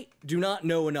 I do not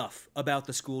know enough about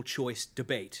the school choice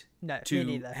debate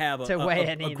to have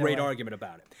a great argument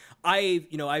about it.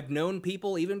 I've known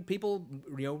people, even people,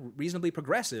 reasonably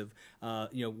progressive.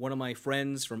 One of my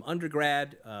friends from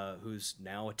undergrad, who's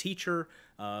now a teacher,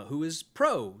 who is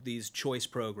pro these choice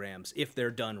programs if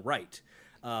they're done right.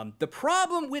 The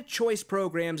problem with choice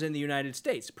programs in the United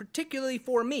States, particularly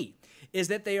for me, is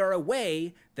that they are a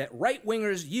way that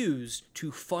right-wingers use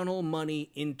to funnel money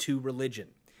into religion.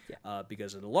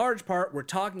 Because in large part, we're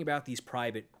talking about these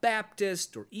private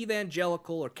Baptist or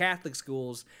evangelical or Catholic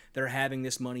schools that are having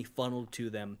this money funneled to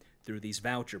them through these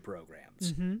voucher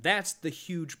programs. Mm-hmm. That's the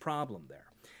huge problem there.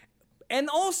 And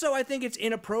also, I think it's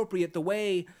inappropriate the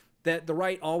way that the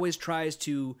right always tries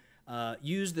to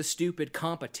use the stupid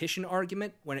competition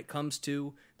argument when it comes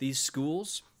to these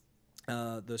schools,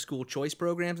 the school choice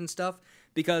programs and stuff,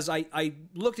 because I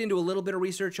looked into a little bit of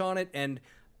research on it, and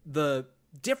the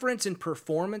difference in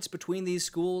performance between these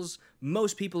schools,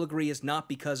 most people agree, is not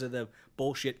because of the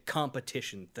bullshit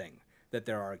competition thing that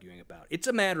they're arguing about. It's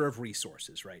a matter of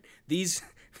resources, right? These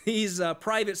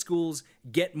private schools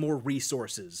get more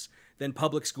resources than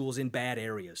public schools in bad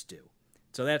areas do.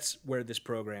 So that's where this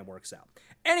program works out.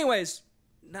 Anyways,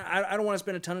 I don't want to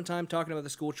spend a ton of time talking about the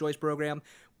school choice program.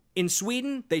 In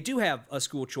Sweden, they do have a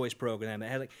school choice program that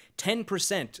has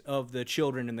 10% of the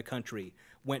children in the country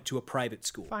went to a private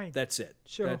school. Fine. That's it.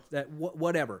 Sure.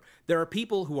 Whatever. There are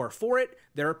people who are for it.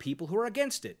 There are people who are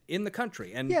against it in the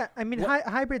country. And yeah, I mean,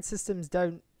 hybrid systems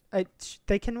don't.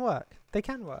 They can work. They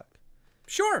can work.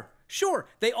 Sure.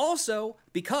 They also,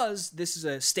 because this is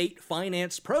a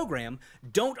state-financed program,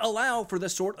 don't allow for the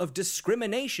sort of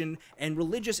discrimination and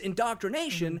religious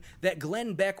indoctrination that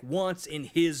Glenn Beck wants in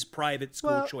his private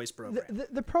school choice program.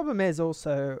 The problem is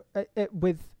also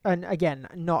and again,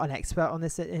 not an expert on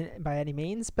this by any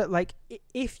means, but like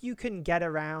if you can get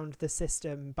around the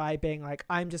system by being like,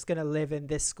 I'm just going to live in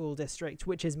this school district,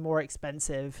 which is more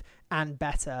expensive and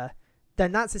better,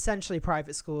 then that's essentially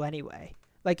private school anyway.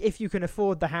 Like, if you can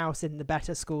afford the house in the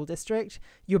better school district,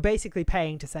 you're basically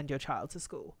paying to send your child to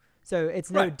school. So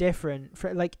it's no different.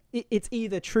 It's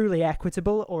either truly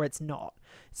equitable or it's not.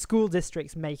 School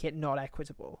districts make it not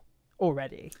equitable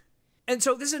already. And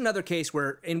so this is another case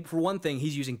where, for one thing,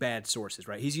 he's using bad sources,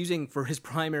 right? He's using, for his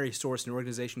primary source, an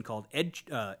organization called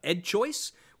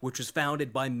EdChoice, which was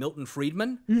founded by Milton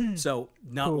Friedman. Mm-hmm. So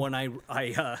not one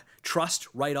I trust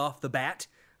right off the bat.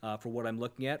 For what I'm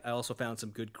looking at. I also found some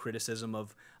good criticism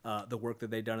of the work that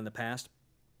they've done in the past.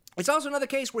 It's also another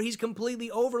case where he's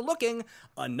completely overlooking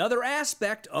another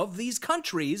aspect of these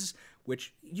countries,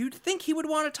 which you'd think he would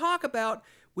want to talk about,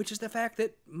 which is the fact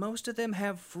that most of them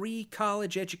have free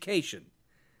college education.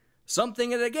 Something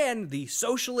that, again, the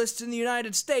socialists in the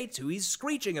United States, who he's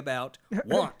screeching about,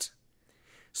 want.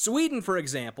 Sweden, for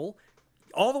example,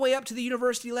 all the way up to the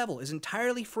university level, is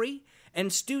entirely free.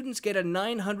 And students get a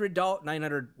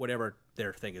 $900, whatever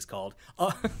their thing is called,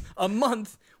 a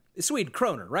month, Sweden,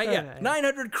 kroner, right? Yeah.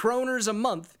 900 kroners a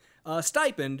month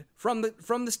stipend from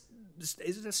the, is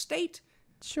it a state?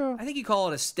 Sure. I think you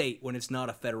call it a state when it's not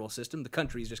a federal system. The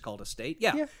country is just called a state.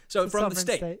 Yeah. So from the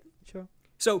state. Sure.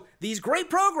 So these great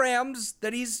programs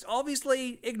that he's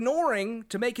obviously ignoring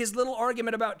to make his little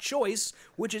argument about choice,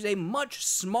 which is a much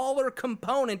smaller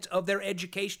component of their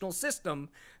educational system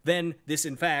than this,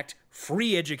 in fact,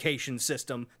 free education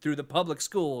system through the public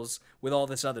schools with all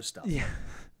this other stuff. Yeah.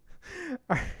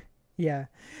 Yeah.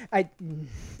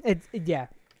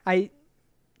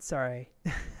 Sorry.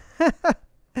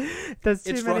 There's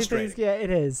too many things. Yeah, it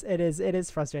is. It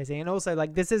is frustrating. And also,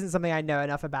 like, this isn't something I know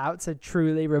enough about to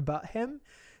truly rebut him.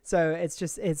 So it's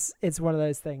just, it's one of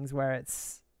those things where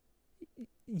it's,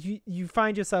 you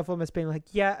find yourself almost being like,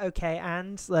 yeah, okay.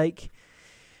 And like,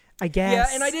 I guess.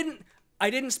 Yeah. And I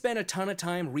didn't spend a ton of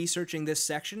time researching this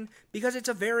section because it's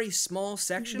a very small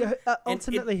section.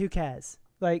 Ultimately, who cares?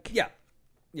 Like, yeah,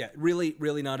 really,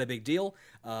 really not a big deal.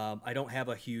 I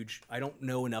don't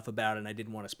know enough about it, and I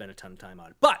didn't want to spend a ton of time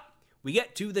on it. But we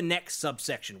get to the next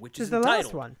subsection, which is entitled... the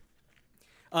last one.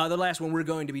 The last one we're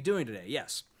going to be doing today,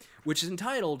 yes. Which is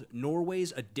entitled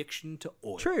Norway's Addiction to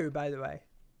Oil. True, by the way.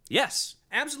 Yes,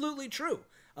 absolutely true.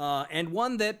 And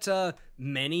one that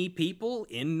many people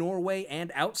in Norway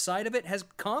and outside of it has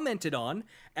commented on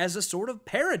as a sort of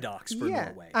paradox for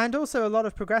Norway. And also a lot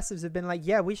of progressives have been like,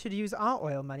 yeah, we should use our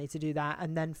oil money to do that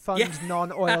and then fund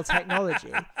non-oil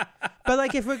technology. But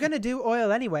like, if we're going to do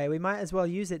oil anyway, we might as well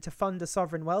use it to fund a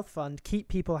sovereign wealth fund, keep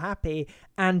people happy,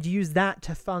 and use that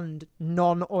to fund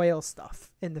non-oil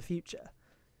stuff in the future.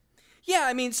 Yeah,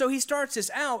 I mean, so he starts this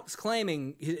out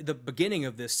claiming the beginning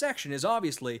of this section is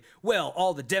obviously, well,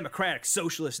 all the democratic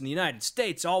socialists in the United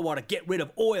States all want to get rid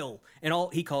of oil and all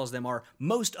he calls them our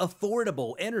most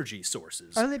affordable energy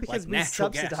sources. Only because like we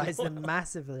subsidize them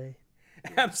massively.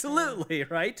 Absolutely,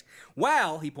 right?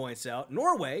 While, he points out,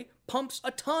 Norway pumps a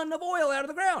ton of oil out of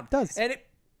the ground. It does. And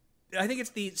I think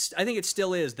it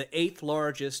still is the 8th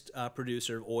largest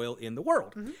producer of oil in the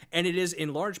world. Mm-hmm. And it is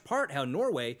in large part how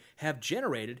Norway have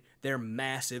generated their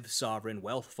massive sovereign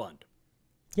wealth fund.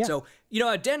 Yeah. So,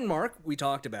 Denmark, we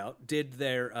talked about, did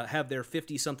have their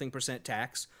 50-something%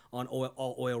 tax on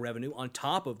all oil revenue on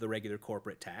top of the regular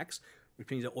corporate tax, which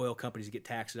means that oil companies get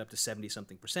taxed up to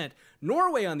 70-something%.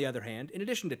 Norway, on the other hand, in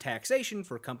addition to taxation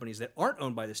for companies that aren't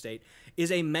owned by the state,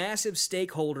 is a massive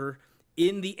stakeholder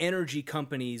in the energy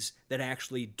companies that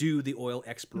actually do the oil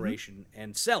exploration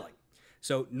and selling.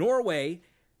 So Norway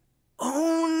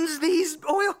owns these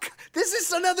oil... This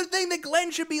is another thing that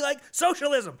Glenn should be like,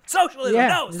 socialism, no,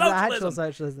 socialism. Actual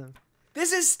socialism.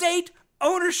 This is state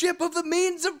ownership of the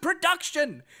means of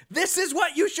production. This is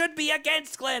what you should be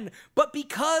against, Glenn. But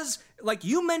because, like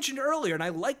you mentioned earlier, and I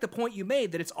like the point you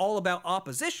made that it's all about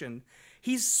opposition,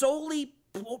 he's solely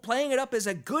playing it up as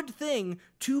a good thing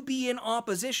to be in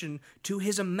opposition to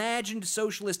his imagined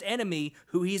socialist enemy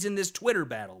who he's in this Twitter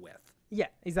battle with. Yeah,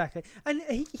 exactly. And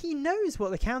he knows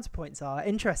what the counterpoints are,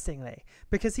 interestingly,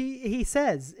 because he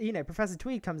says, Professor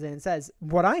Tweed comes in and says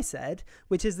what I said,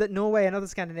 which is that Norway and other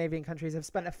Scandinavian countries have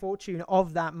spent a fortune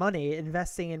of that money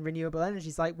investing in renewable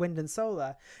energies like wind and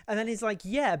solar. And then he's like,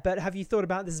 yeah, but have you thought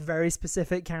about this very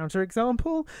specific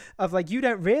counterexample of like, you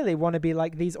don't really want to be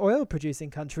like these oil producing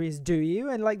countries, do you?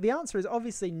 And like, the answer is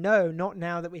obviously no, not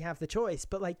now that we have the choice.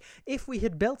 But like, if we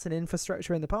had built an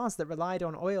infrastructure in the past that relied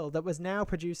on oil that was now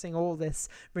producing all this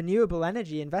renewable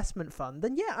energy investment fund,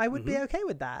 then yeah, I would be okay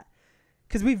with that,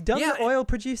 because we've done the oil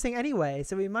producing anyway,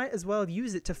 so we might as well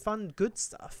use it to fund good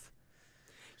stuff.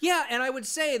 Yeah, and I would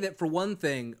say that for one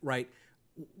thing, right,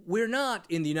 we're not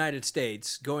in the United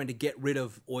States going to get rid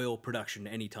of oil production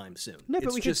anytime soon. No,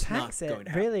 but we can tax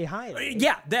it really highly.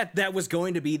 Yeah, that was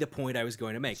going to be the point I was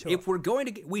going to make. Sure. If we're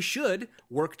going to, we should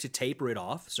work to taper it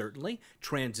off, certainly,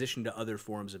 transition to other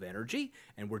forms of energy,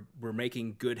 and we're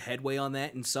making good headway on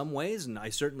that in some ways, and I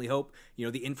certainly hope,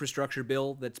 the infrastructure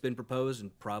bill that's been proposed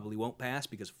and probably won't pass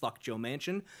because fuck Joe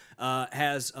Manchin,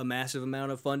 has a massive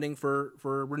amount of funding for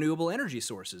renewable energy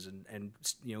sources and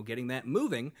getting that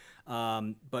moving.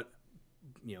 But,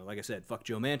 like I said, fuck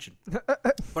Joe Manchin.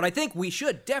 But I think we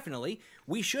should,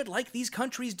 like these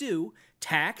countries do,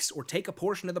 tax or take a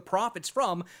portion of the profits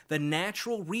from the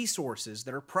natural resources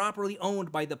that are properly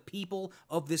owned by the people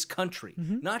of this country.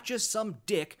 Mm-hmm. Not just some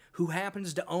dick who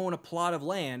happens to own a plot of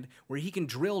land where he can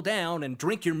drill down and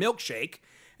drink your milkshake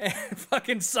and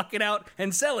fucking suck it out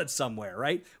and sell it somewhere,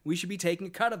 right? We should be taking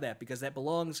a cut of that because that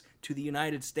belongs to the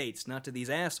United States, not to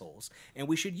these assholes. And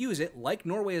we should use it, like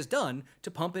Norway has done, to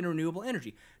pump in renewable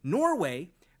energy. Norway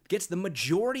gets the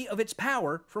majority of its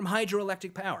power from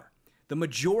hydroelectric power. The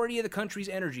majority of the country's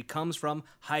energy comes from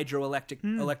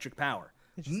hydroelectric power.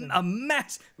 A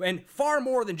mass, and far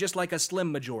more than just like a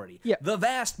slim majority. Yeah. The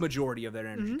vast majority of their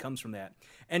energy comes from that.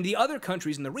 And the other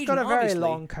countries in the region, it's got a very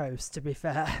long coast, to be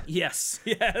fair. Yes.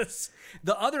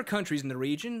 The other countries in the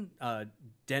region,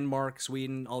 Denmark,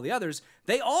 Sweden, all the others,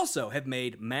 they also have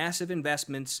made massive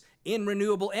investments in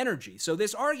renewable energy. So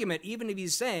this argument, even if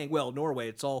he's saying, well, Norway,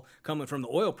 it's all coming from the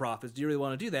oil profits, do you really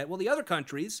want to do that? Well, the other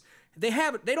countries, they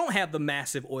don't have the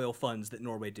massive oil funds that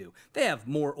Norway do. They have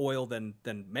more oil than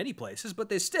many places, but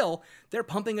they're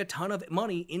pumping a ton of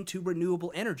money into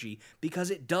renewable energy because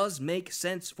it does make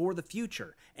sense for the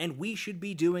future. And we should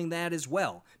be doing that as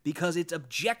well, because it's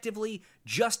objectively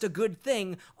just a good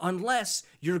thing, unless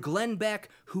you're Glenn Beck,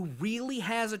 who really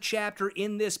has a chapter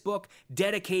in this book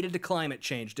dedicated to climate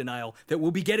change denial that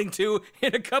we'll be getting to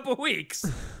in a couple weeks.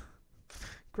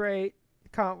 Great.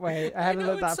 Can't wait. I haven't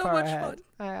looked that so far much ahead. Fun.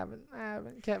 I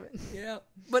haven't, Kevin. Yeah.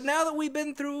 But now that we've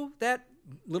been through that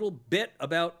little bit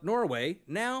about Norway,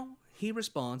 now he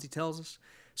responds, he tells us,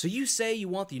 so you say you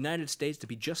want the United States to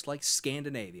be just like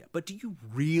Scandinavia, but do you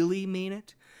really mean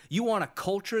it? You want a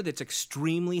culture that's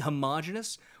extremely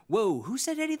homogenous? Whoa, who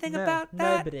said anything about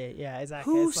that? Nobody. Yeah,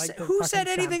 exactly. Who said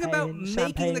anything about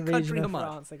making the country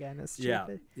homogenous? Again, it's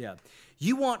stupid. Yeah.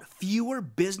 You want fewer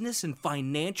business and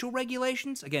financial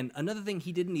regulations? Again, another thing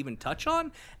he didn't even touch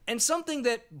on, and something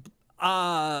that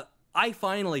I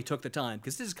finally took the time,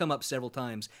 because this has come up several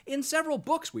times in several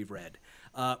books we've read,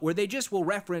 where they just will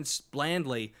reference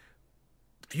blandly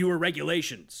fewer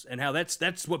regulations and how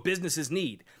that's what businesses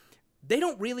need. They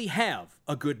don't really have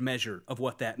a good measure of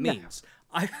what that means.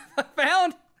 No.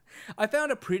 I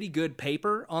found a pretty good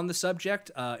paper on the subject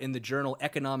in the journal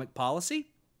Economic Policy,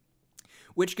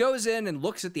 which goes in and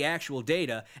looks at the actual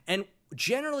data. And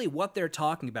generally what they're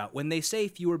talking about when they say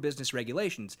fewer business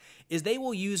regulations is they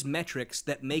will use metrics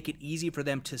that make it easy for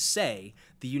them to say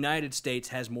the United States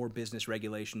has more business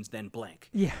regulations than blank.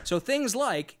 Yeah. So things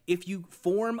like, if you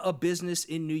form a business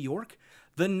in New York,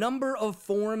 the number of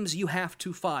forms you have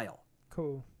to file.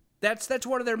 Cool. That's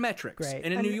one of their metrics. Great.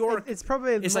 And in New York, it's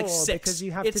probably it's more like 6. because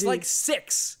you have it's to do... like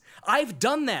 6. I've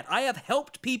done that. I have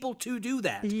helped people to do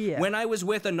that. Yeah. When I was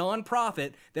with a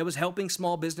nonprofit that was helping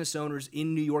small business owners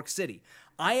in New York City.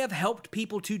 I have helped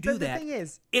people to do that. The thing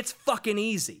is, it's fucking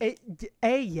easy.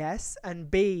 Yes, and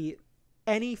B,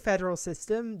 any federal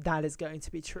system, that is going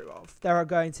to be true of. There are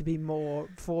going to be more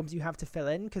forms you have to fill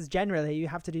in, because generally you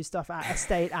have to do stuff at a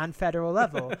state and federal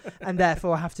level, and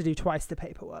therefore have to do twice the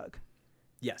paperwork.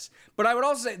 Yes. But I would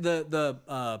also say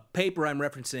the paper I'm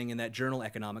referencing in that journal,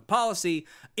 Economic Policy,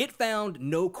 it found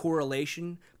no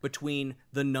correlation between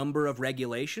the number of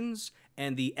regulations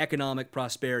and the economic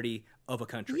prosperity of a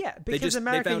country. Yeah, because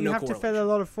America, you have to fill a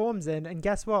lot of forms in, and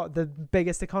guess what? The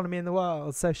biggest economy in the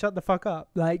world, so shut the fuck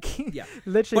up. Like, yeah.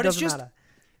 Literally doesn't matter.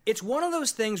 It's one of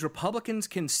those things Republicans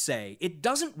can say. It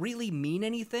doesn't really mean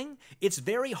anything. It's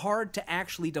very hard to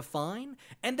actually define,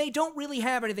 and they don't really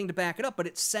have anything to back it up, but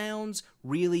it sounds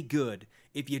really good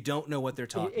if you don't know what they're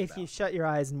talking about. If you shut your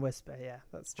eyes and whisper, yeah,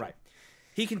 that's true. Right.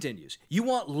 He continues, you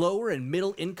want lower and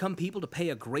middle income people to pay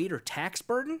a greater tax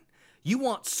burden? You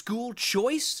want school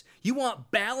choice? You want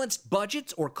balanced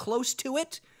budgets or close to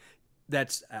it?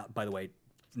 That's, by the way,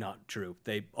 not true.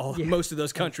 Most of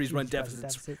those countries run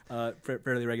deficits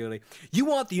fairly regularly. You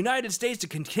want the United States to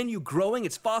continue growing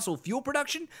its fossil fuel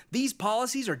production? These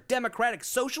policies are democratic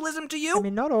socialism to you? I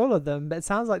mean, not all of them, but it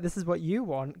sounds like this is what you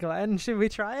want, Glenn. Should we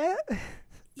try it?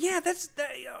 Yeah,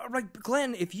 right,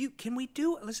 Glenn. Can we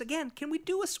do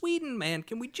a Sweden, man?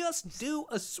 Can we just do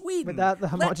a Sweden without the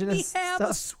homogenous? Let me have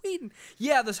a Sweden.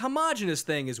 Yeah, this homogenous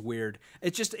thing is weird.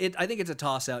 It's just I think it's a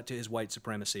toss out to his white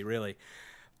supremacy, really.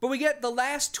 But we get the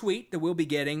last tweet that we'll be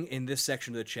getting in this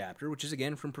section of the chapter, which is,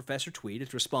 again, from Professor Tweed.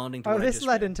 It's responding to what I just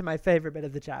led read. into my favorite bit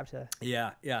of the chapter.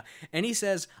 Yeah. And he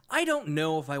says, I don't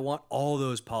know if I want all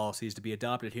those policies to be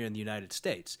adopted here in the United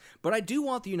States, but I do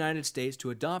want the United States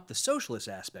to adopt the socialist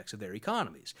aspects of their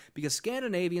economies, because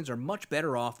Scandinavians are much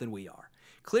better off than we are.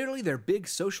 Clearly, their big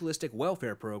socialistic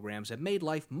welfare programs have made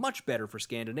life much better for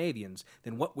Scandinavians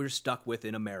than what we're stuck with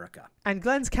in America. And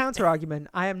Glenn's counter-argument,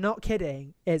 I am not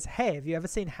kidding, is, hey, have you ever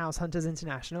seen House Hunters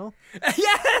International?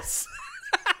 Yes!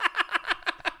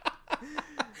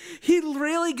 He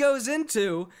really goes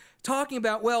into talking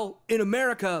about, well, in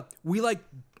America, we like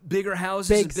bigger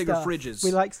houses and bigger fridges.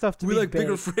 We like stuff to be big. We like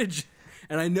bigger fridge.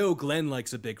 And I know Glenn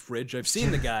likes a big fridge. I've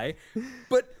seen the guy.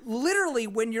 But literally,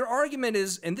 when your argument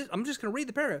is, and this, I'm just going to read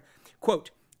the paragraph,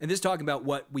 quote, and this is talking about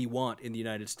what we want in the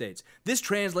United States. This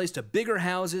translates to bigger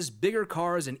houses, bigger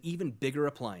cars, and even bigger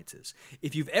appliances.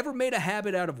 If you've ever made a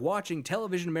habit out of watching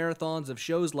television marathons of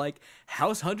shows like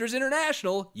House Hunters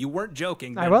International, you weren't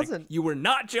joking. I wasn't. You were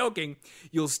not joking.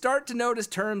 You'll start to notice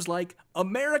terms like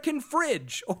American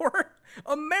fridge or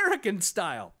American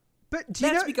style. But do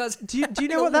you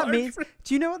know what that means?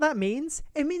 Do you know what that means?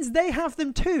 It means they have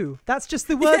them too. That's just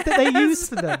the word that they use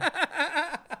for them.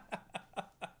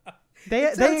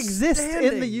 They exist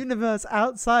in the universe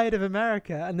outside of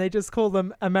America, and they just call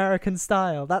them American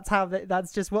style.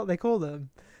 That's just what they call them.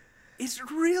 It's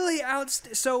really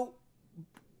so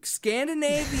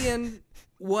Scandinavian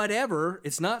whatever.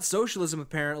 It's not socialism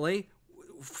apparently.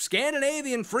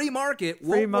 Scandinavian free market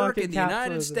won't work in the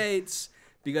United States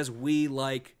because we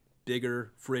like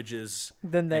bigger fridges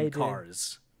than they do.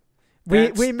 Cars.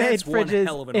 We made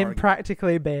fridges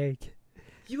impractically big.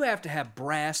 You have to have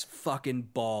brass fucking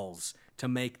balls to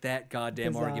make that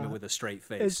goddamn argument with a straight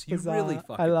face. You really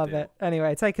fucking do. I love it.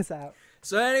 Anyway, take us out.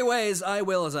 So anyways, I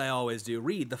will, as I always do,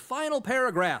 read the final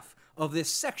paragraph of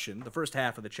this section, the first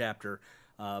half of the chapter,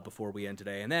 before we end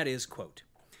today, and that is, quote,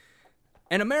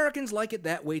 "And Americans like it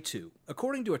that way too.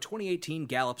 According to a 2018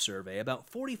 Gallup survey,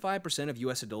 about 45% of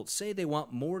U.S. adults say they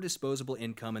want more disposable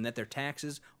income and that their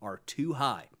taxes are too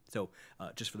high. So,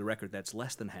 just for the record, that's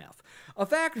less than half. A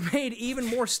fact made even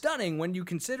more stunning when you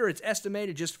consider it's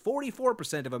estimated just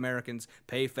 44% of Americans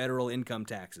pay federal income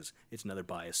taxes." It's another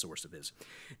biased source of his.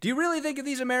 "Do you really think if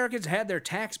these Americans had their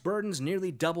tax burdens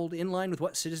nearly doubled in line with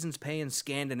what citizens pay in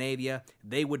Scandinavia,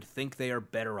 they would think they are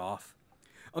better off?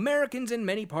 Americans in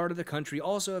many parts of the country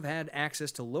also have had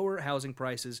access to lower housing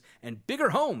prices and bigger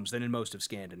homes than in most of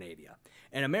Scandinavia.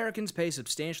 And Americans pay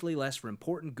substantially less for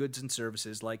important goods and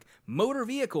services like motor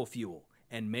vehicle fuel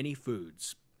and many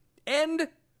foods." End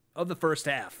of the first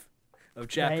half of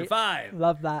Chapter 5.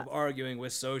 Love that. Of Arguing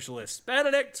with Socialists.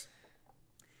 Benedict!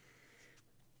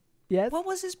 Yes? What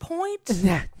was his point?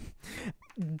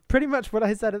 Pretty much what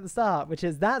I said at the start, which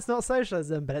is that's not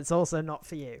socialism, but it's also not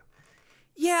for you.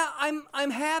 Yeah,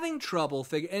 I'm having trouble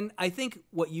figuring, and I think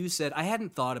what you said, I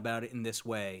hadn't thought about it in this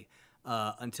way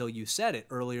until you said it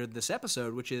earlier this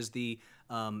episode, which is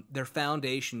their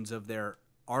foundations of their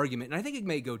argument, and I think it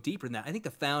may go deeper than that. I think the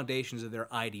foundations of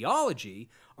their ideology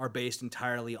are based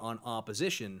entirely on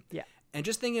opposition. Yeah. And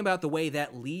just thinking about the way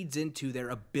that leads into their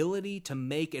ability to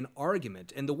make an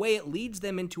argument, and the way it leads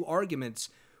them into arguments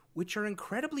which are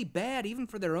incredibly bad even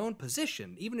for their own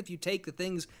position, even if you take the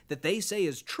things that they say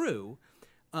is true.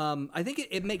 I think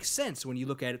it makes sense when you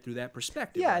look at it through that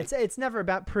perspective. Yeah, right? it's never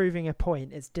about proving a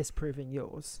point; it's disproving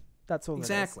yours. That's all.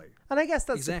 Exactly. It is. And I guess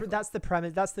that's the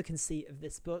premise. That's the conceit of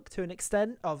this book to an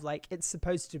extent. Of like, it's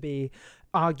supposed to be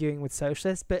arguing with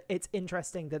socialists, but it's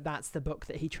interesting that that's the book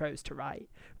that he chose to write,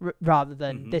 rather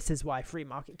than this is why free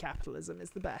market capitalism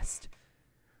is the best.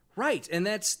 Right, and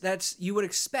that's you would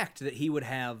expect that he would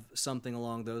have something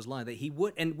along those lines, that he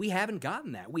would, and we haven't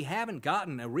gotten that. We haven't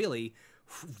gotten a really,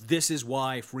 this is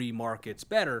why free market's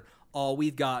better. All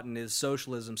we've gotten is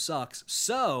socialism sucks,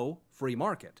 so free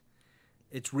market.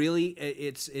 It's really,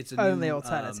 it's a only new,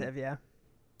 alternative, yeah.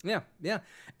 Yeah.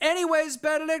 Anyways,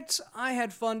 Benedict, I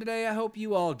had fun today. I hope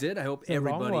you all did. I hope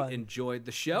everybody enjoyed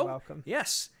the show. You're welcome.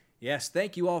 Yes,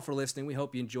 thank you all for listening. We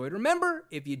hope you enjoyed. Remember,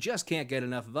 if you just can't get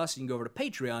enough of us, you can go over to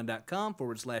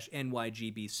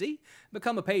patreon.com/NYGBC.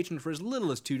 Become a patron for as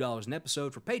little as $2 an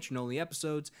episode for patron-only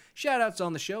episodes, shout-outs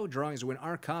on the show, drawings to win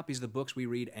our copies of the books we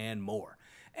read, and more.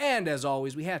 And as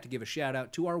always, we have to give a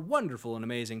shout-out to our wonderful and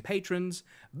amazing patrons: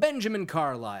 Benjamin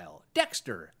Carlisle,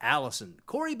 Dexter, Allison,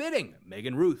 Corey Bidding,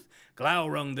 Megan Ruth,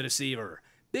 Glaurung the Deceiver,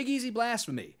 Big Easy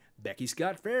Blasphemy, Becky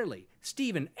Scott Fairley,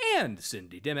 Stephen and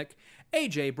Cindy Dimmick,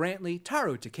 AJ Brantley,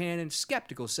 Taro Takanen,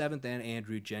 Skeptical 7th, and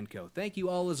Andrew Jenko. Thank you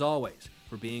all, as always,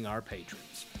 for being our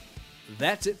patrons.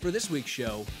 That's it for this week's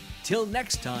show. Till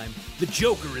next time, the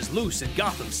Joker is loose in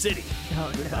Gotham City.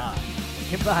 Goodbye.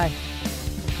 Goodbye.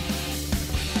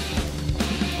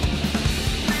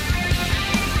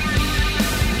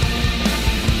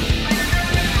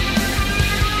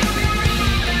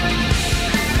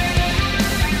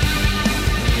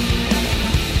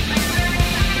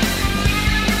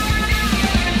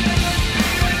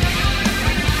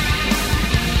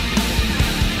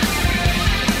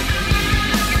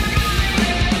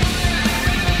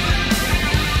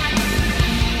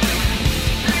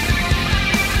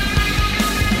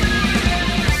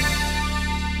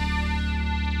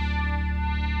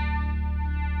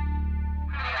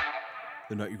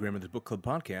 The Not Your Grandmother's Book Club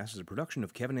podcast is a production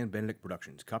of Kevin and Benedict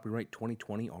Productions. Copyright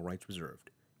 2020, all rights reserved.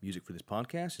 Music for this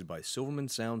podcast is by Silverman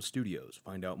Sound Studios.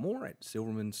 Find out more at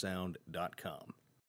silvermansound.com.